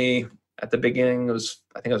little money at the beginning.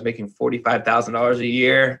 I think I was making $45,000 a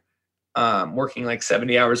year, working like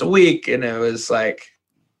 70 hours a week. And it was like,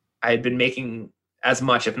 I had been making as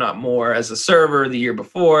much, if not more, as a server the year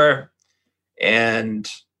before. And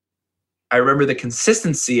I remember the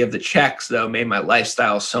consistency of the checks, though, made my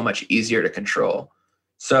lifestyle so much easier to control.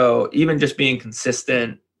 So even just being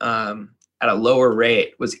consistent at a lower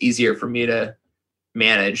rate was easier for me to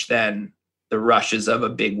manage than the rushes of a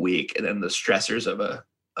big week and then the stressors of a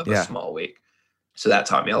small week. So that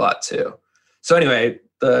taught me a lot too. So anyway,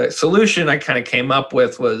 the solution I kind of came up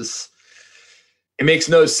with was, it makes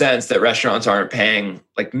no sense that restaurants aren't paying,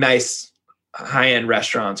 like nice high-end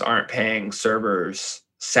restaurants aren't paying servers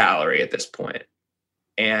salary at this point.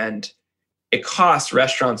 And it costs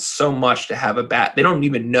restaurants so much to have they don't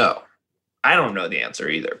even know. I don't know the answer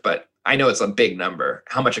either, but I know it's a big number,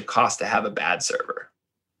 how much it costs to have a bad server.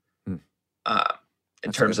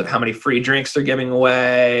 In terms of how many free drinks they're giving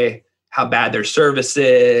away, how bad their service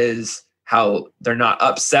is, how they're not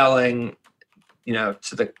upselling,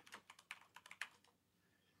 it's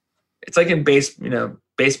like in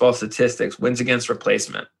baseball statistics, wins against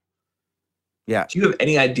replacement. Yeah. Do you have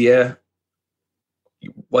any idea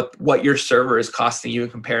what your server is costing you in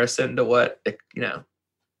comparison to what, So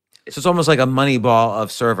it's almost like a money ball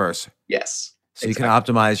of servers. Yes. So you can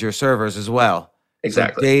optimize your servers as well.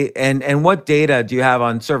 Exactly. So and what data do you have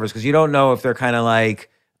on servers? Because you don't know if they're kind of like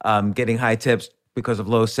getting high tips because of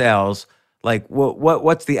low sales. Like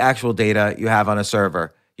what's the actual data you have on a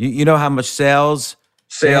server? You know how much sales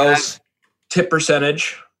they have? Sales, tip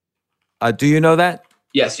percentage. Do you know that?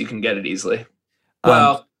 Yes, you can get it easily. Um,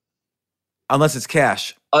 Well, unless it's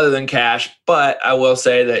cash. other than cash, but I will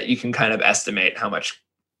say that you can kind of estimate how much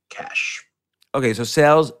cash. Okay, so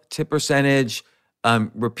sales, tip percentage,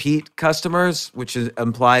 repeat customers, which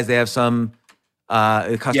implies they have some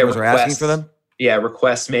customers are asking for them. Yeah,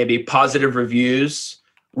 requests, maybe positive reviews.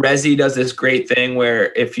 Resi does this great thing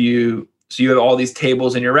where you have all these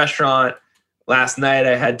tables in your restaurant. Last night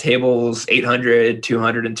I had tables 800,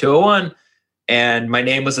 200, and 201, and my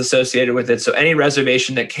name was associated with it. So any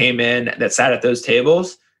reservation that came in that sat at those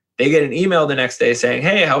tables, they get an email the next day saying,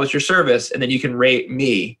 "Hey, how was your service?" And then you can rate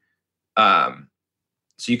me.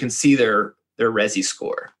 So you can see their Resi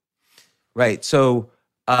score. Right. So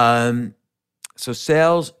so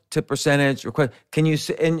sales, tip percentage, request. Can you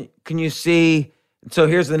see? So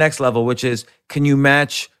here's the next level, which is, can you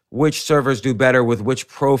match which servers do better with which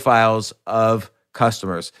profiles of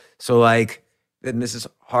customers? So like, and this is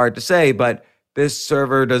hard to say, but this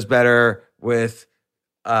server does better with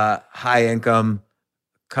high income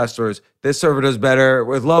customers. This server does better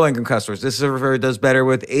with low income customers. This server does better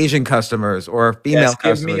with Asian customers or female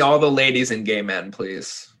customers. Give me all the ladies and gay men,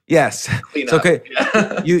 please. Yes. Clean So up. okay.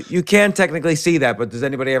 Yeah. You can technically see that, but does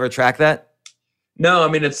anybody ever track that? No, I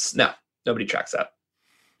mean, nobody tracks that.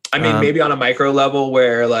 I mean, maybe on a micro level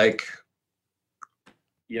where like,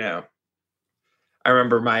 I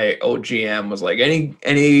remember my old GM was like, any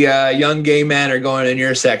young gay men are going in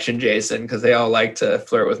your section, Jason, because they all like to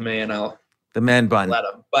flirt with me, and I'll The man bun. let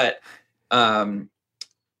them. But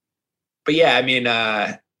yeah, I mean,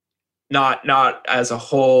 not as a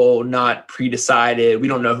whole, not pre-decided. We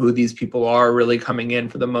don't know who these people are really coming in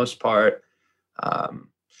for the most part.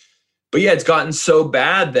 But yeah, it's gotten so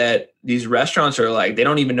bad that these restaurants are like, they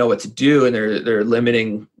don't even know what to do, and they're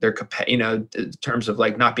limiting their capacity, in terms of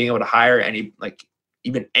like not being able to hire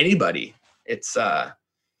even anybody. It's I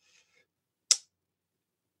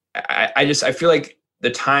feel like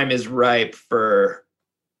the time is ripe for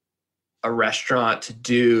a restaurant to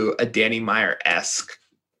do a Danny Meyer-esque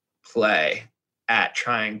play at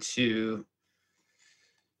trying to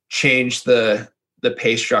change the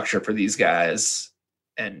pay structure for these guys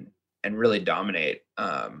and really dominate,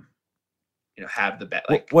 have the bet.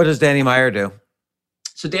 Like, what does Danny Meyer do?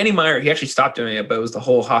 So Danny Meyer, he actually stopped doing it, but it was the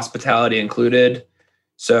whole hospitality included.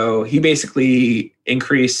 So he basically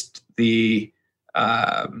increased the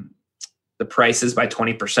prices by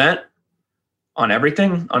 20% on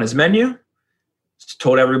everything on his menu.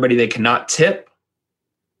 Told everybody they cannot tip,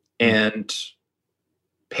 and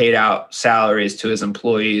paid out salaries to his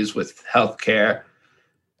employees with healthcare.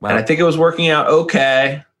 Wow. And I think it was working out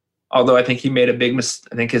okay. Although I think he made a big mistake.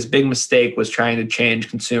 I think his big mistake was trying to change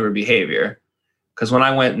consumer behavior. Because when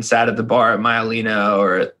I went and sat at the bar at Myelina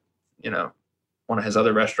or at, one of his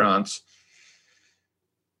other restaurants,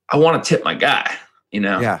 I want to tip my guy,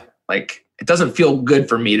 Yeah. Like, it doesn't feel good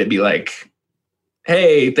for me to be like,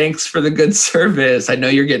 "Hey, thanks for the good service. I know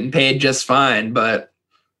you're getting paid just fine, but,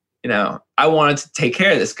 I wanted to take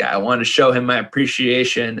care of this guy. I wanted to show him my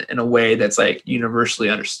appreciation in a way that's like universally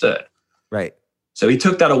understood." Right. So he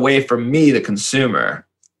took that away from me, the consumer,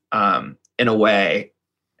 in a way.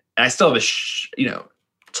 And I still have a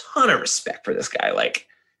ton of respect for this guy. Like,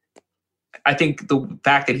 I think the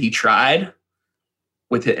fact that he tried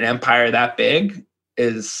with an empire that big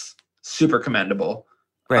is super commendable.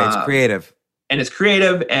 Right. It's creative. And it's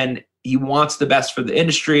creative, and he wants the best for the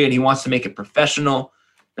industry, and he wants to make it professional.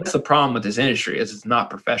 That's the problem with this industry, is it's not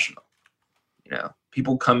professional.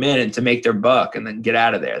 People come in and to make their buck and then get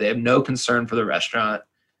out of there. They have no concern for the restaurant.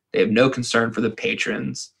 They have no concern for the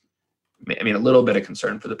patrons. I mean, a little bit of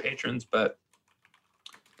concern for the patrons, but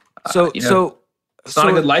it's not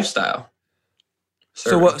a good lifestyle.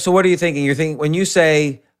 So what are you thinking? You're thinking, when you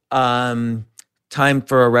say time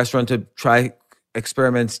for a restaurant to try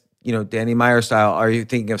experiments, Danny Meyer style, are you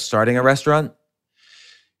thinking of starting a restaurant?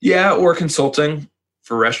 Yeah, or consulting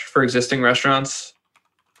for existing restaurants.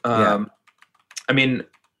 Yeah. I mean,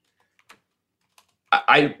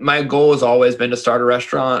 my goal has always been to start a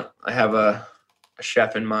restaurant. I have a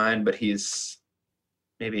chef in mind, but he's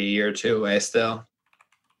maybe a year or two away still.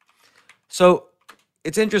 So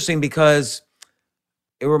it's interesting because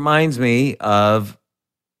it reminds me of,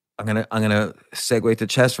 I'm gonna segue to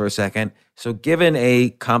chess for a second. So given a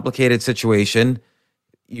complicated situation,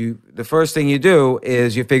 the first thing you do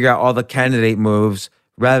is you figure out all the candidate moves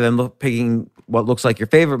rather than what looks like your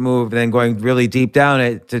favorite move, and then going really deep down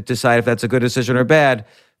it to decide if that's a good decision or bad.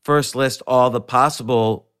 First list all the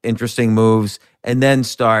possible interesting moves, and then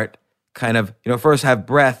start kind of, first have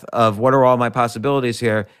breadth of what are all my possibilities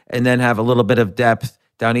here, and then have a little bit of depth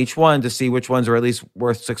down each one to see which ones are at least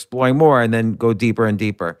worth exploring more, and then go deeper and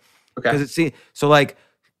deeper. Okay. Because so like,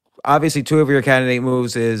 obviously 2 of your candidate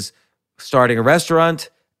moves is starting a restaurant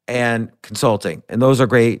and consulting. And those are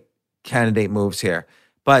great candidate moves here.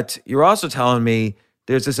 But you're also telling me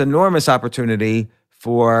there's this enormous opportunity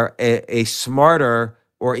for a smarter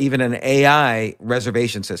or even an AI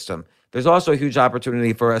reservation system. There's also a huge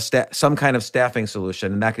opportunity for some kind of staffing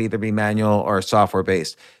solution, and that could either be manual or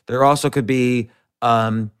software-based. There also could be,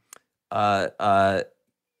 the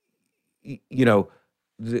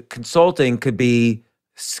consulting could be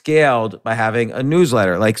scaled by having a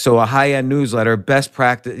newsletter, a high-end newsletter, best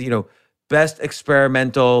practice, best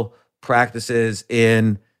experimental practices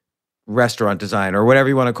in restaurant design or whatever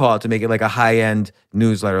you want to call it, to make it like a high-end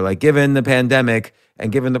newsletter. Like, given the pandemic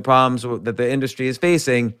and given the problems that the industry is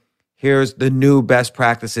facing, here's the new best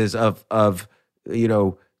practices of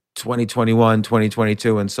 2021,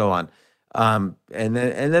 2022, and so on. And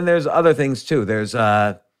then there's other things too. There's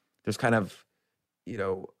kind of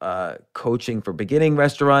coaching for beginning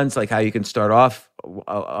restaurants, like how you can start off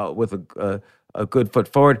with a good foot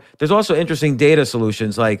forward. There's also interesting data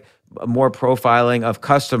solutions, like more profiling of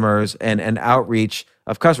customers and outreach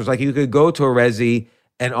of customers. Like, you could go to a resi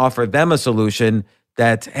and offer them a solution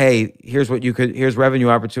that, hey, here's revenue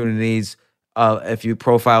opportunities if you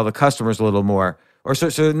profile the customers a little more. Or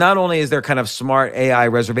so not only is there kind of smart AI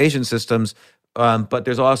reservation systems, but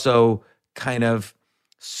there's also kind of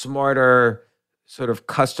smarter sort of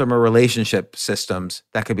customer relationship systems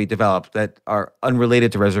that could be developed that are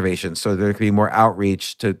unrelated to reservations. So there could be more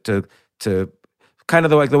outreach to kind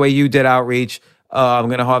of like the way you did outreach. I'm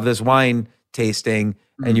going to have this wine tasting,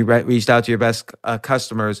 and you reached out to your best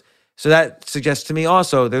customers. So that suggests to me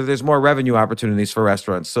also there's more revenue opportunities for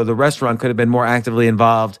restaurants. So the restaurant could have been more actively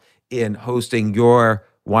involved in hosting your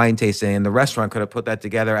wine tasting, and the restaurant could have put that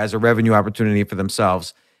together as a revenue opportunity for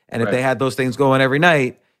themselves. And if they had those things going every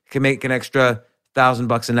night, it can make an extra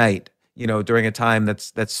 $1,000 a night, during a time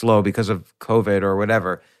that's slow because of COVID or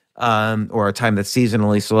whatever, or a time that's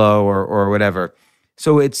seasonally slow or whatever.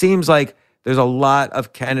 So it seems like there's a lot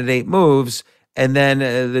of candidate moves, and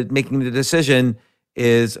then making the decision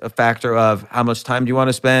is a factor of how much time do you want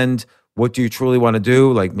to spend, what do you truly want to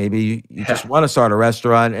do? Like, maybe you just want to start a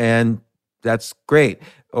restaurant, and that's great.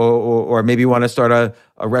 Or maybe you want to start a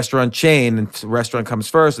restaurant chain, and the restaurant comes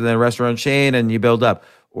first, and then a restaurant chain, and you build up.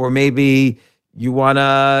 Or maybe you want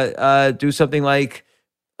to do something like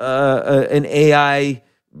an AI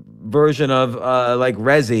version of like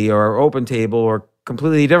Resi or OpenTable, or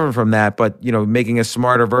completely different from that, but making a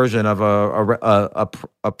smarter version of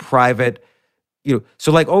a private.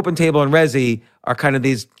 So like OpenTable and Resi are kind of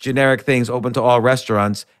these generic things open to all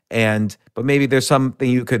restaurants, but maybe there's something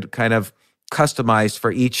you could kind of customize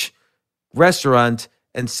for each restaurant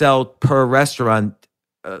and sell per restaurant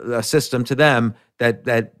a system to them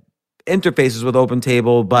that interfaces with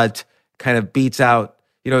OpenTable, but kind of beats out.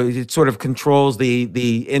 It sort of controls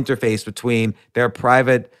the interface between their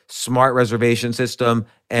private smart reservation system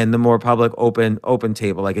and the more public open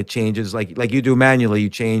table. Like, it changes, like you do manually. You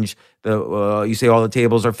change you say all the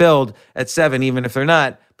tables are filled at 7, even if they're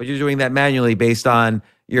not, but you're doing that manually based on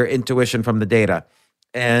your intuition from the data.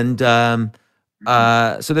 And so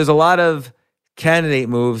there's a lot of candidate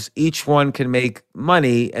moves. Each one can make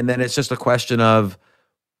money, and then it's just a question of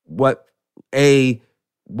what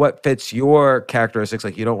fits your characteristics.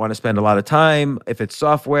 Like, you don't want to spend a lot of time. If it's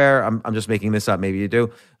software, I'm just making this up, maybe you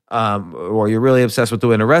do, or you're really obsessed with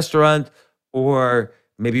doing a restaurant, or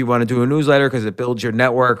maybe you want to do a newsletter because it builds your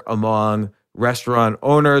network among restaurant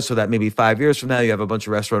owners, so that maybe 5 years from now you have a bunch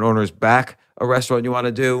of restaurant owners back a restaurant you want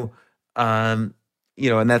to do. And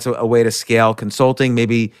that's a way to scale consulting.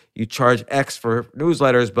 Maybe you charge X for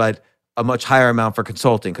newsletters, but a much higher amount for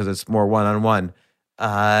consulting because it's more one-on-one.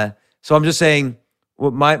 So I'm just saying,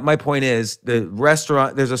 well, my point is, the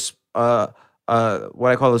restaurant, there's what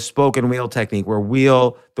I call the spoke and wheel technique, where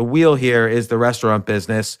the wheel here is the restaurant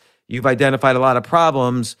business. You've identified a lot of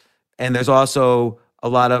problems, and there's also a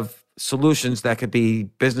lot of solutions that could be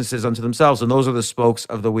businesses unto themselves, and those are the spokes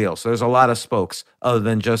of the wheel. So there's a lot of spokes other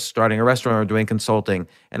than just starting a restaurant or doing consulting.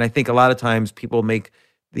 And I think a lot of times people make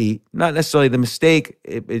not necessarily the mistake,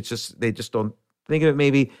 it's just they just don't think of it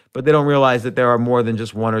maybe, but they don't realize that there are more than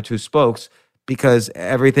just one or two spokes, because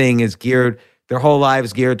everything is geared, their whole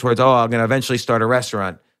lives geared towards, I'm going to eventually start a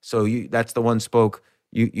restaurant. So that's the one spoke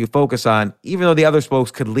you focus on, even though the other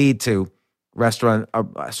spokes could lead to restaurant,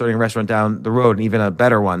 starting a restaurant down the road, and even a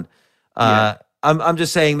better one. I'm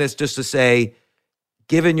just saying this just to say,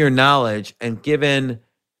 given your knowledge and given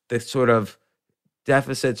the sort of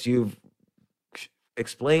deficits you've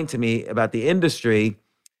explained to me about the industry,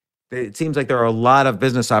 it seems like there are a lot of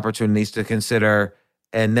business opportunities to consider,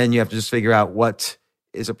 and then you have to just figure out what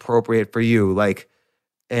is appropriate for you. Like,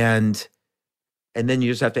 and then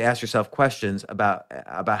you just have to ask yourself questions about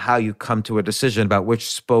how you come to a decision about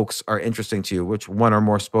which spokes are interesting to you, which one or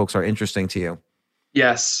more spokes are interesting to you.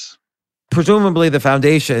 Yes. Presumably the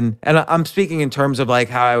foundation, and I'm speaking in terms of like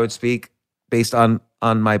how I would speak based on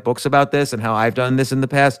my books about this and how I've done this in the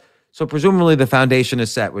past. So presumably the foundation is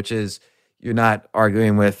set, which is you're not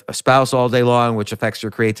arguing with a spouse all day long, which affects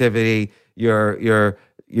your creativity. You're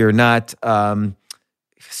not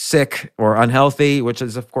sick or unhealthy, which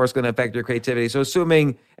is of course going to affect your creativity. So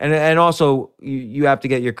assuming, and also you have to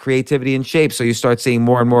get your creativity in shape. So you start seeing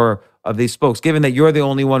more and more of these spokes. Given that you're the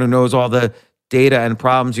only one who knows all the data and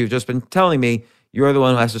problems you've just been telling me, you're the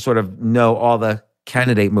one who has to sort of know all the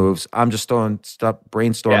candidate moves. I'm just throwing stuff,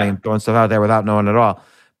 brainstorming, throwing stuff out there without knowing at all.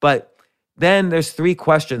 But then there's 3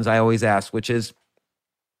 questions I always ask, which is,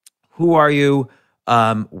 who are you,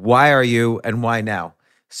 why are you, and why now?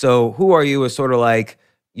 So who are you is sort of like,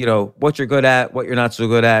 what you're good at, what you're not so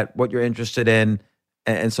good at, what you're interested in,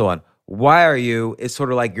 and so on. Why are you is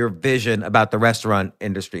sort of like your vision about the restaurant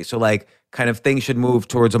industry. So like kind of things should move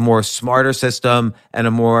towards a more smarter system and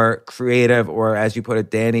a more creative, or as you put it,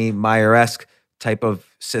 Danny Meyer-esque type of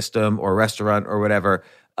system or restaurant or whatever.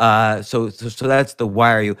 So that's the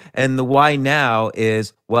why are you. And the why now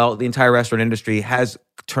is, well, the entire restaurant industry has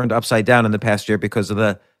turned upside down in the past year because of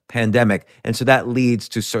the pandemic. And so that leads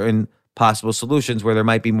to certain possible solutions where there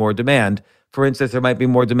might be more demand. For instance, there might be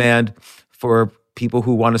more demand for people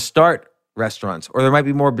who want to start restaurants, or there might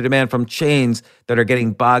be more demand from chains that are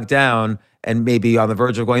getting bogged down and maybe on the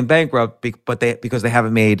verge of going bankrupt, because they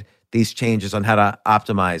haven't made these changes on how to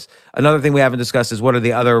optimize. Another thing we haven't discussed is what are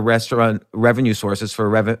the other restaurant revenue sources for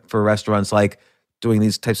restaurants, like doing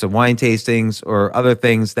these types of wine tastings or other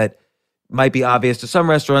things that might be obvious to some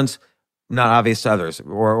restaurants, not obvious to others.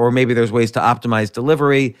 Or maybe there's ways to optimize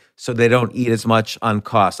delivery so they don't eat as much on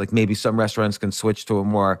cost. Like maybe some restaurants can switch to a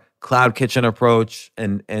more cloud kitchen approach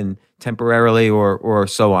and temporarily or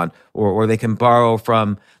so on. Or they can borrow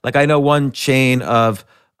from, like I know one chain of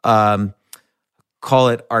call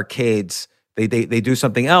it arcades. They do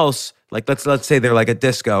something else. Like let's say they're like a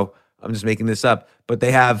disco. I'm just making this up, but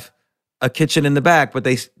they have a kitchen in the back, but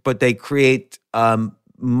they create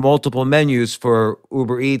multiple menus for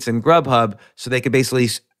Uber Eats and Grubhub, so they could basically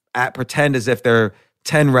pretend as if they're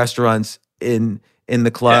 10 restaurants in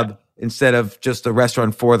the club instead of just a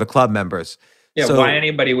restaurant for the club members. Yeah, so, why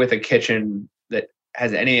anybody with a kitchen that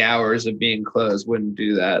has any hours of being closed wouldn't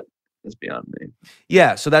do that is beyond me.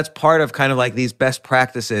 Yeah, so that's part of kind of like these best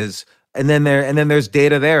practices, and then there's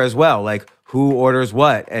data there as well, like who orders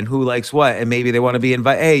what and who likes what, and maybe they want to be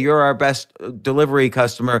invited. Hey, you're our best delivery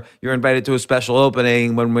customer. You're invited to a special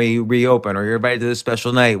opening when we reopen, or you're invited to this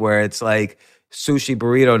special night where it's like sushi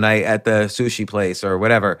burrito night at the sushi place or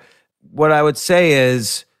whatever. What I would say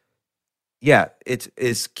is,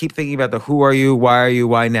 it's keep thinking about the who are you,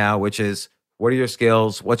 why now, which is what are your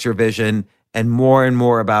skills, what's your vision, and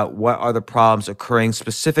more about what are the problems occurring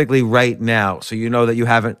specifically right now. So you know that you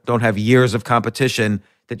don't have years of competition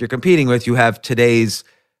that you're competing with. You have today's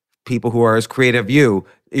people who are as creative you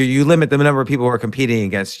limit the number of people who are competing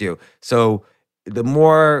against you. So the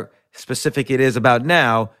more specific it is about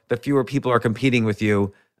now, the fewer people are competing with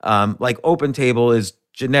you. Like OpenTable is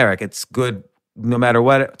generic. It's good no matter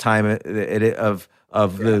what time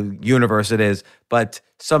of the universe it is. But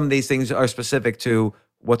some of these things are specific to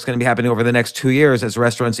what's going to be happening over the next 2 years as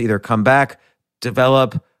restaurants either come back,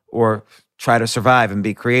 develop, or try to survive and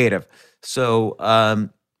be creative. So those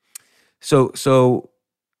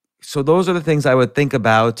are the things I would think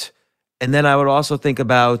about. And then I would also think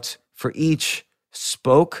about, for each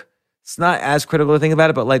spoke, it's not as critical to think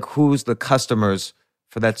about it, but like who's the customers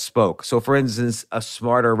for that spoke. So for instance, a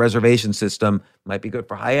smarter reservation system might be good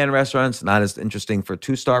for high-end restaurants, not as interesting for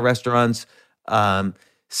 2-star restaurants.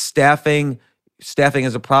 Staffing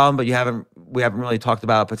is a problem, but we haven't really talked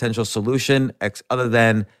about a potential solution other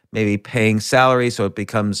than maybe paying salary so it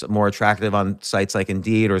becomes more attractive on sites like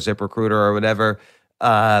Indeed or ZipRecruiter or whatever.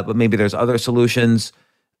 But maybe there's other solutions.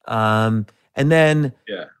 And then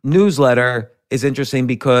newsletter is interesting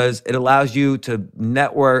because it allows you to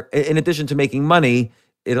network. In addition to making money,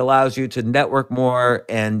 it allows you to network more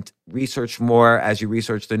and research more as you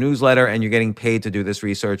research the newsletter, and you're getting paid to do this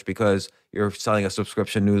research because you're selling a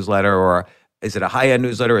subscription newsletter. Or is it a high-end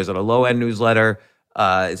newsletter? Is it a low-end newsletter?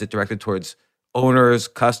 Is it directed towards owners,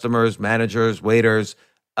 customers, managers, waiters?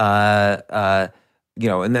 And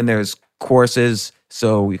then there's courses.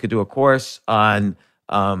 So you could do a course on,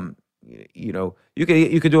 you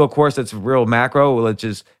could do a course that's real macro, which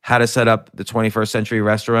is how to set up the 21st century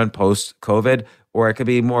restaurant post COVID, or it could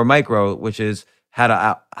be more micro, which is how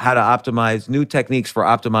to optimize new techniques for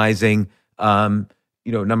optimizing,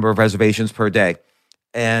 number of reservations per day.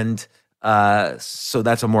 And so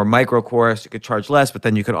that's a more micro course. You could charge less, but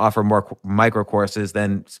then you can offer more micro courses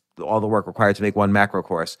than all the work required to make one macro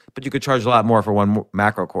course. But you could charge a lot more for one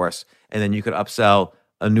macro course, and then you could upsell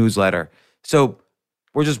a newsletter. So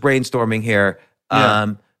we're just brainstorming here.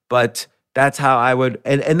 Yeah. But that's how I would,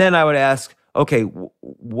 and then I would ask, okay,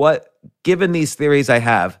 given these theories I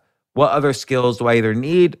have, what other skills do I either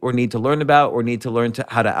need to learn about or need to learn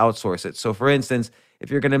how to outsource it? So for instance, if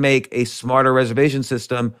you're going to make a smarter reservation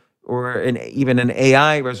system or even an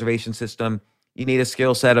AI reservation system, you need a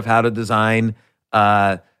skill set of how to design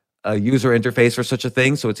a user interface for such a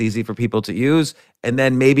thing so it's easy for people to use. And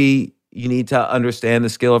then maybe you need to understand the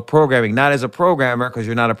skill of programming, not as a programmer, because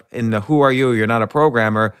you're not who are you? You're not a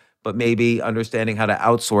programmer, but maybe understanding how to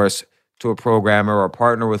outsource to a programmer or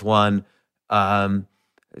partner with one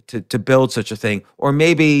to build such a thing. Or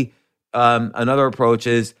maybe another approach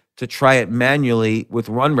is to try it manually with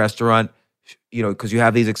one restaurant, because you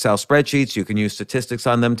have these Excel spreadsheets, you can use statistics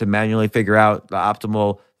on them to manually figure out the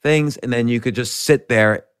optimal things. And then you could just sit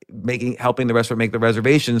there helping the restaurant make the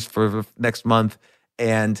reservations for the next month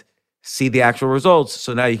and see the actual results.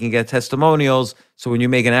 So now you can get testimonials. So when you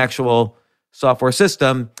make an actual software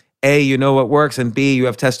system, A, you know what works, and B, you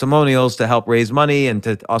have testimonials to help raise money and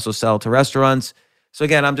to also sell to restaurants. So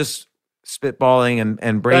again, I'm just spitballing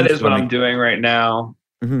and brainstorming. That is what I'm doing right now.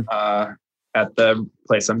 Mm-hmm. At the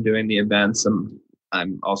place I'm doing the events.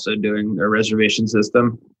 I'm also doing a reservation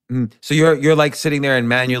system. Mm-hmm. So you're like sitting there and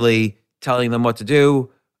manually telling them what to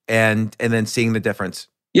do and then seeing the difference.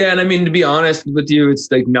 Yeah, and I mean, to be honest with you, it's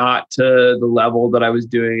like not to the level that I was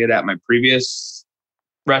doing it at my previous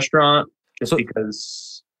restaurant,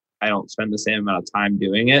 because I don't spend the same amount of time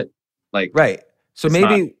doing it. Right. So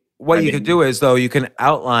maybe what you could do is, though, you can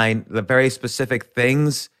outline the very specific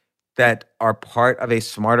things that are part of a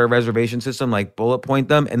smarter reservation system, like bullet point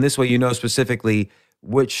them. And this way, specifically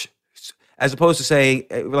which, as opposed to saying,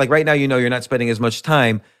 like right now, you're not spending as much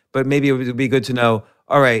time, but maybe it would be good to know,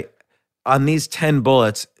 all right, on these 10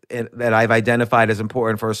 bullets that I've identified as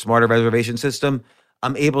important for a smarter reservation system,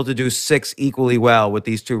 I'm able to do 6 equally well with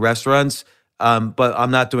these 2 restaurants, but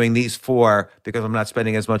I'm not doing these 4 because I'm not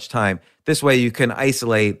spending as much time. This way you can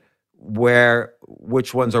isolate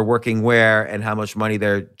which ones are working where and how much money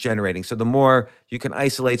they're generating. So the more you can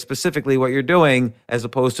isolate specifically what you're doing, as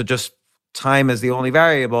opposed to just time as the only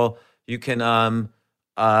variable, you can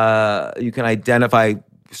identify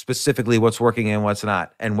specifically what's working and what's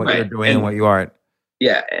not, and what you're doing and what you aren't.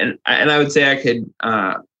 Yeah, and I would say I could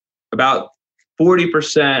about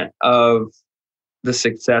 40% of the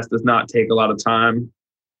success does not take a lot of time.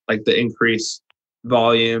 Like the increased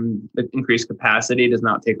volume, the increased capacity does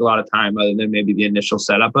not take a lot of time other than maybe the initial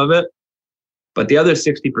setup of it. But the other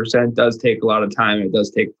 60% does take a lot of time. It does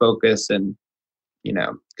take focus, and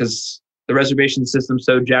because the reservation system's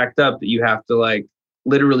so jacked up that you have to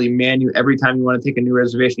literally every time you want to take a new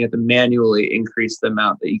reservation, you have to manually increase the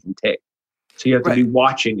amount that you can take. So you have to be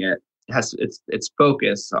watching it. It's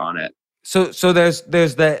focus on it. So there's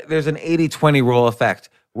an 80-20 rule effect.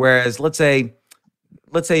 Whereas let's say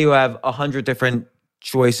you have 100 different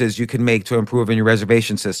choices you can make to improve in your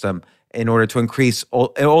reservation system in order to increase,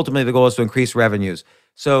 and ultimately the goal is to increase revenues.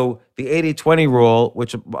 So the 80-20 rule,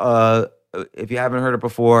 which if you haven't heard it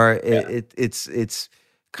before, it's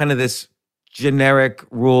kind of this generic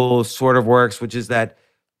rule, sort of works, which is that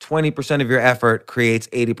 20% of your effort creates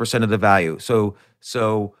 80% of the value. So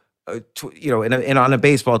on a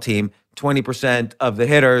baseball team, 20% of the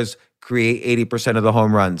hitters create 80% of the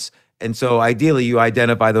home runs. And so ideally you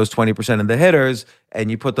identify those 20% of the hitters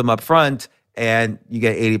and you put them up front and you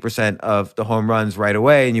get 80% of the home runs right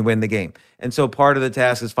away and you win the game. And so part of the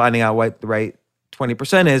task is finding out what the right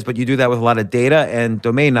 20% is, but you do that with a lot of data and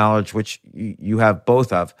domain knowledge, which you have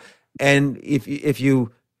both of. And if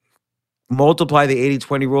you multiply the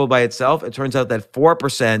 80-20 rule by itself, it turns out that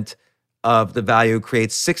 4% of the value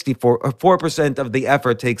creates 4% of the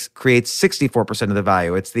effort creates 64% of the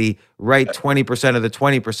value. It's the right 20% of the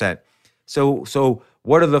 20%. So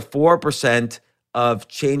what are the 4% of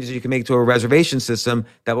changes you can make to a reservation system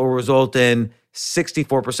that will result in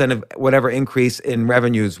 64% of whatever increase in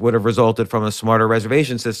revenues would have resulted from a smarter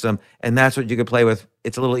reservation system? And that's what you could play with.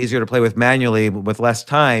 It's a little easier to play with manually with less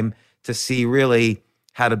time to see really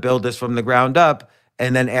how to build this from the ground up.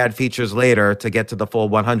 and then add features later to get to the full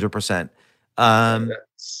 100%.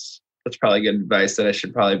 That's probably good advice that I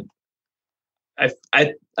should probably.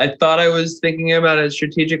 I thought I was thinking about it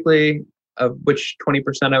strategically of which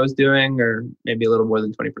 20% I was doing, or maybe a little more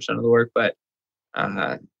than 20% of the work, but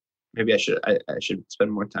maybe I should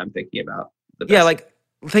spend more time thinking about the best. Yeah, like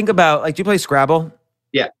think about, like, do you play Scrabble?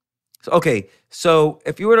 Yeah. Okay, so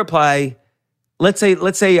if you were to apply, let's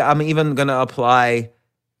say I'm even going to apply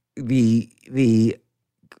the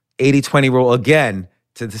 80-20 rule again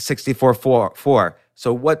to the 64-4.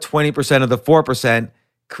 So what 20% of the 4%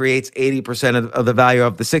 creates 80% of the value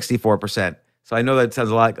of the 64%? So I know that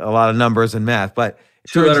sounds like a lot of numbers and math, but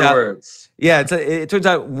two-letter words. Yeah, it turns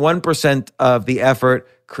out 1% of the effort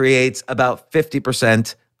creates about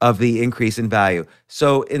 50% of the increase in value.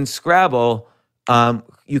 So in Scrabble,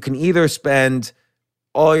 you can either spend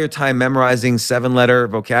all your time memorizing 7-letter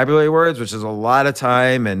vocabulary words, which is a lot of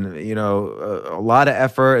time and a lot of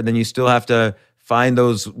effort, and then you still have to find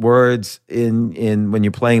those words in when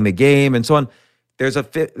you're playing the game and so on. There's a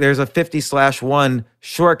 50/1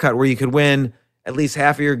 shortcut where you could win at least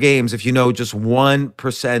half of your games if you know just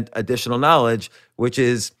 1% additional knowledge, which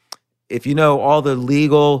is if you know all the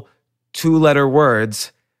legal 2-letter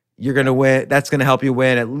words, you're going to win. That's going to help you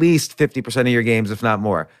win at least 50% of your games, if not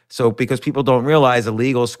more. So because people don't realize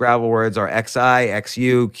illegal Scrabble words are XI,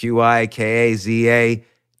 XU, QI, KA, ZA.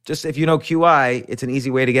 Just if you know QI, it's an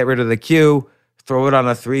easy way to get rid of the Q, throw it on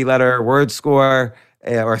a 3-letter word score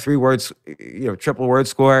or 3 words, triple word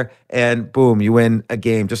score, and boom, you win a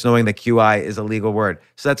game just knowing that QI is a legal word.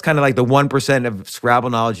 So that's kind of like the 1% of Scrabble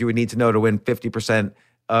knowledge you would need to know to win 50%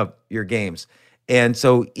 of your games. And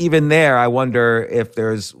so even there, I wonder if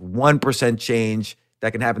there's 1% change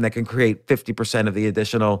that can happen that can create 50% of the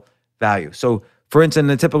additional value. So for instance, in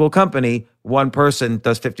a typical company, one person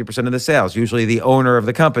does 50% of the sales. Usually the owner of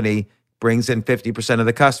the company brings in 50% of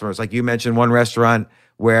the customers. Like you mentioned, one restaurant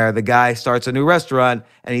where the guy starts a new restaurant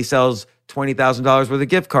and he sells $20,000 worth of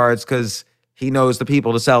gift cards because he knows the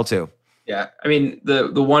people to sell to. Yeah, I mean the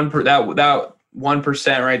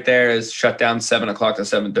 1% right there is shut down 7 o'clock to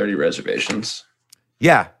 7:30 reservations.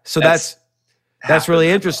 Yeah, so that's really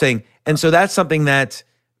interesting. And so that's something that,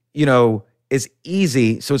 is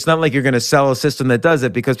easy. So it's not like you're going to sell a system that does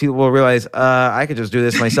it because people will realize, I could just do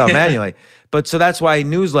this myself manually. But so that's why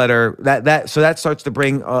newsletter, so that starts to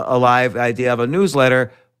bring alive the idea of a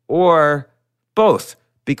newsletter or both.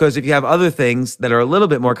 Because if you have other things that are a little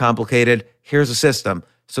bit more complicated, here's a system.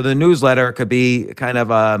 So the newsletter could be kind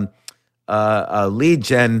of a lead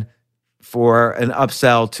gen for an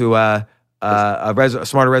upsell to a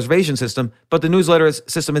smarter reservation system, but the newsletter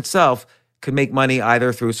system itself could make money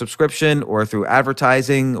either through subscription or through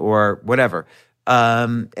advertising or whatever.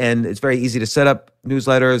 And it's very easy to set up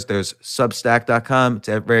newsletters. There's Substack.com. It's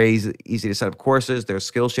very easy to set up courses. There's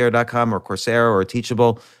Skillshare.com or Coursera or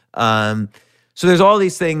Teachable. So there's all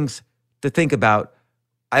these things to think about.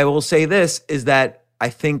 I will say this is that I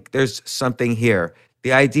think there's something here.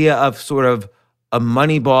 The idea of sort of a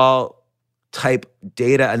Moneyball type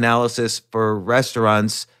data analysis for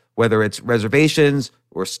restaurants, whether it's reservations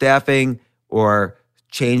or staffing or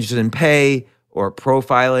changes in pay or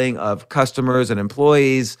profiling of customers and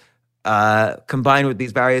employees, combined with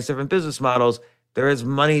these various different business models, there is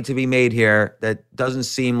money to be made here that doesn't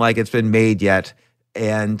seem like it's been made yet.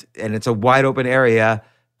 And it's a wide open area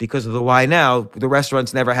because of the why now. The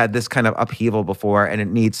restaurants never had this kind of upheaval before and it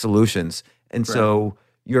needs solutions. And right. So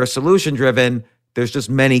you're solution driven. There's just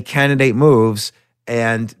many candidate moves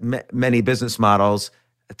and many business models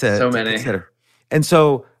to consider. And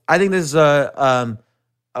so I think this is an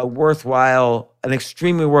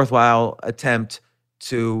extremely worthwhile attempt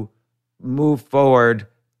to move forward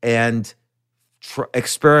and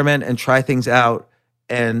experiment and try things out,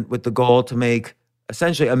 and with the goal to make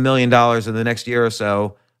essentially $1 million in the next year or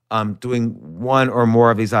so, doing one or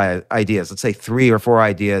more of these ideas. Let's say 3 or 4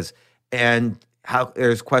 ideas, and how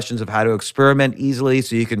there's questions of how to experiment easily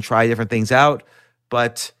so you can try different things out.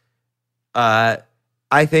 But I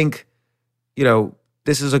think,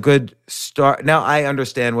 this is a good start. Now I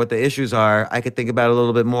understand what the issues are. I could think about it a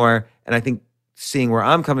little bit more. And I think seeing where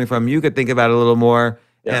I'm coming from, you could think about it a little more.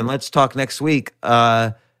 Yeah. And let's talk next week.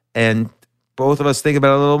 And both of us think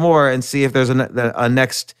about it a little more and see if there's a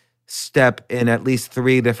next step in at least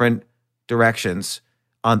 3 different directions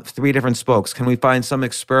on 3 different spokes. Can we find some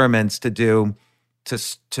experiments to do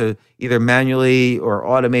to either manually or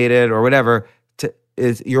automated or whatever?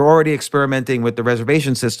 You're already experimenting with the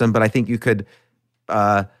reservation system, but I think you could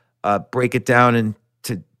break it down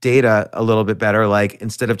into data a little bit better. Like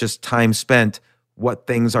instead of just time spent, what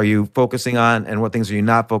things are you focusing on and what things are you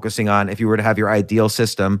not focusing on if you were to have your ideal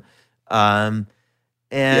system? And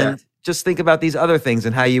and just think about these other things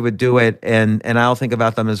and how you would do it, and I'll think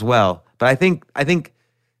about them as well. But I think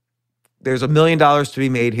there's $1 million to be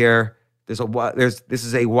made here. This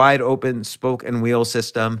is a wide open spoke and wheel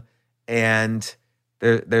system, and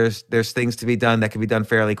there's things to be done that can be done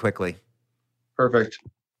fairly quickly. Perfect.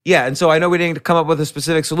 Yeah, and so I know we didn't come up with a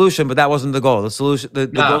specific solution, but that wasn't the goal. The solution, the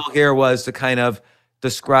goal here was to kind of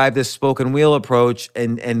describe this spoke and wheel approach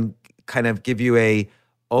and kind of give you a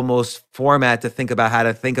almost format to think about how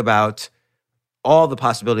to think about all the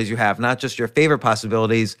possibilities you have, not just your favorite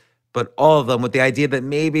possibilities, but all of them, with the idea that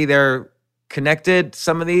maybe they're connected,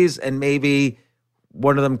 some of these, and maybe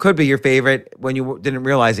one of them could be your favorite when you didn't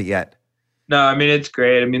realize it yet. No, I mean, it's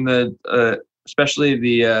great. I mean, especially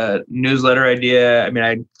the newsletter idea. I mean,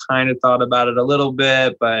 I kind of thought about it a little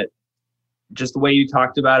bit, but just the way you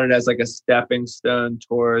talked about it as like a stepping stone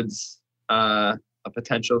towards a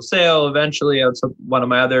potential sale eventually. It's one of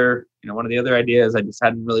my other, one of the other ideas. I just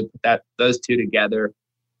hadn't really put those two together.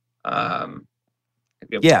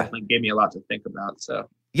 It gave me a lot to think about. So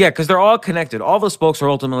yeah, because they're all connected. All the spokes are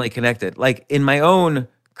ultimately connected. Like in my own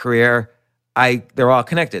career, they're all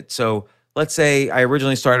connected. So let's say I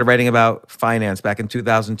originally started writing about finance back in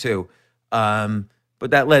 2002,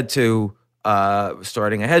 but that led to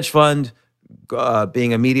starting a hedge fund,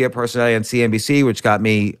 being a media personality on CNBC, which got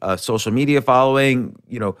me a social media following,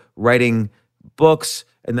 writing books,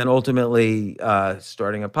 and then ultimately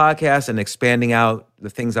starting a podcast and expanding out the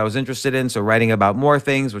things I was interested in. So writing about more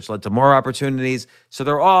things, which led to more opportunities. So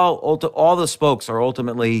they're all the spokes are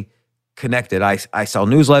ultimately connected. I sell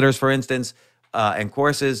newsletters, for instance, and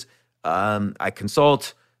courses. I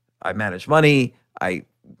consult, I manage money, I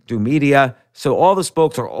do media. So all the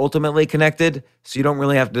spokes are ultimately connected. So you don't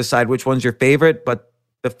really have to decide which one's your favorite, but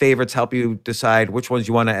the favorites help you decide which ones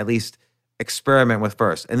you want to at least experiment with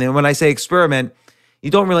first. And then when I say experiment, you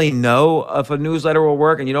don't really know if a newsletter will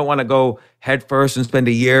work, and you don't want to go head first and spend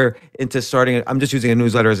a year into starting. I'm just using a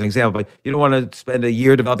newsletter as an example, but you don't want to spend a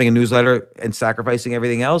year developing a newsletter and sacrificing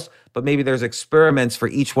everything else. But maybe there's experiments for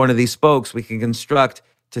each one of these spokes we can construct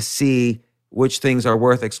to see which things are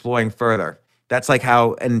worth exploring further. That's like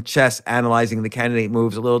how in chess, analyzing the candidate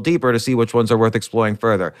moves a little deeper to see which ones are worth exploring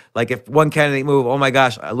further. Like if one candidate move, oh my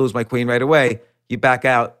gosh, I lose my queen right away, you back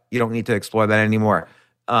out, you don't need to explore that anymore.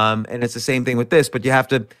 And it's the same thing with this, but you have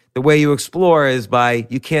to, the way you explore is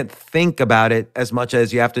you can't think about it as much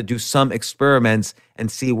as you have to do some experiments and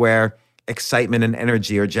see where excitement and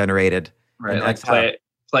energy are generated. Right, like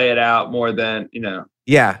play it out more than,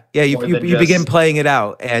 Yeah, you begin playing it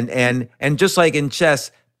out. And just like in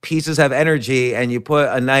chess, pieces have energy, and you put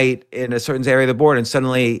a knight in a certain area of the board and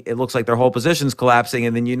suddenly it looks like their whole position's collapsing,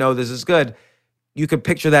 and then this is good. You could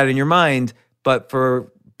picture that in your mind, but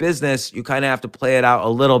for business, you kind of have to play it out a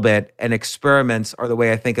little bit, and experiments are the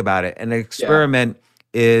way I think about it. And an experiment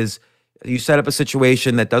is you set up a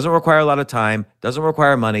situation that doesn't require a lot of time, doesn't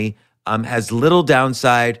require money, has little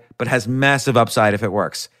downside, but has massive upside if it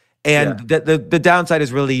works. And the downside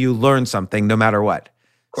is really you learn something no matter what.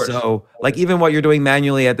 So like even what you're doing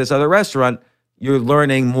manually at this other restaurant, you're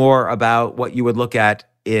learning more about what you would look at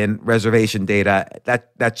in reservation data.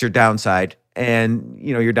 That's your downside. And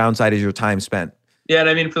your downside is your time spent. Yeah, and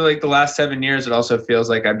I mean, for like the last 7 years, it also feels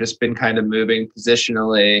like I've just been kind of moving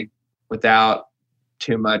positionally without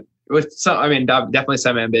too much, with some, I mean, definitely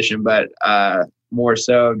some ambition, but more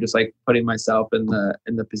so just like putting myself in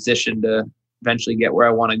the position to eventually get where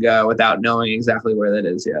I want to go without knowing exactly where that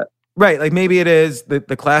is yet. Right. Like maybe it is the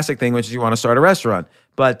classic thing, which is you want to start a restaurant,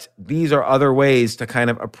 but these are other ways to kind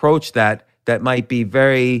of approach that might be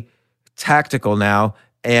very tactical now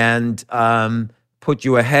and put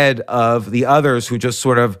you ahead of the others who just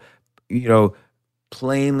sort of,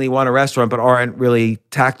 plainly want a restaurant, but aren't really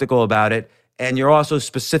tactical about it. And you're also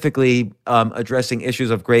specifically addressing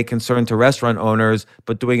issues of great concern to restaurant owners,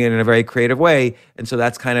 but doing it in a very creative way. And so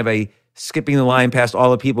that's kind of skipping the line past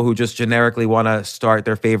all the people who just generically want to start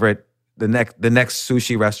their favorite, the next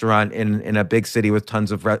sushi restaurant in a big city with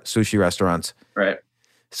tons of sushi restaurants. Right.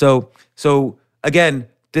 So again,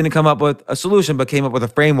 didn't come up with a solution, but came up with a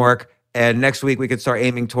framework. And next week we could start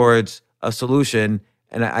aiming towards a solution.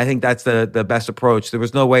 And I think that's the best approach. There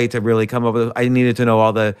was no way to really come up with. I needed to know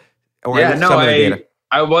all the.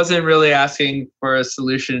 I wasn't really asking for a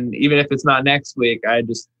solution, even if it's not next week. I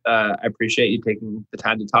just I appreciate you taking the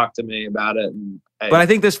time to talk to me about it. But I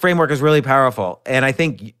think this framework is really powerful, and I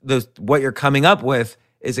think what you're coming up with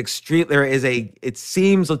is extreme. It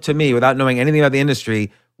seems to me, without knowing anything about the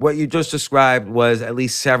industry, what you just described was at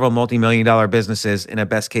least several multi-million-dollar businesses in a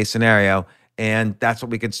best-case scenario, and that's what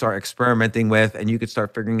we could start experimenting with, and you could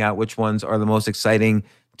start figuring out which ones are the most exciting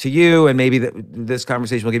to you, and maybe this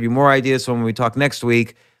conversation will give you more ideas. So when we talk next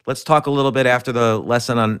week, let's talk a little bit after the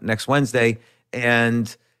lesson on next Wednesday,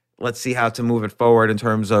 and let's see how to move it forward in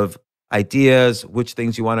terms of ideas, which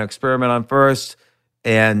things you want to experiment on first,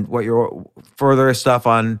 and what your further stuff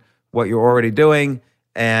on what you're already doing.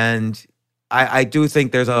 And I do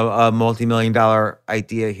think there's a multi-million-dollar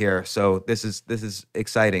idea here. So this is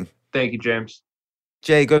exciting. Thank you, James.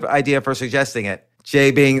 Jay, good idea for suggesting it.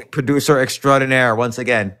 Jay being producer extraordinaire once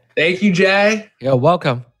again. Thank you, Jay. You're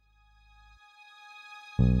welcome.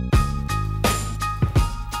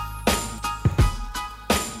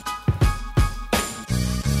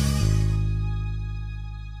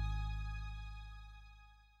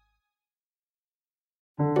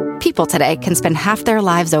 People today can spend half their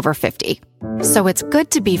lives over 50. So it's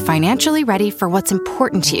good to be financially ready for what's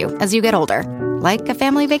important to you as you get older, like a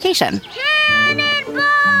family vacation.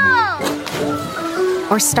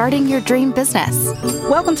 Or starting your dream business.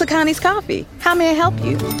 Welcome to Connie's Coffee. How may I help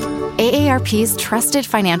you? AARP's trusted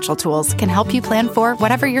financial tools can help you plan for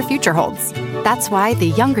whatever your future holds. That's why the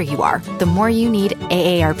younger you are, the more you need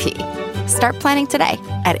AARP. Start planning today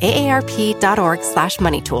at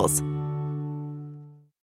aarp.org/moneytools.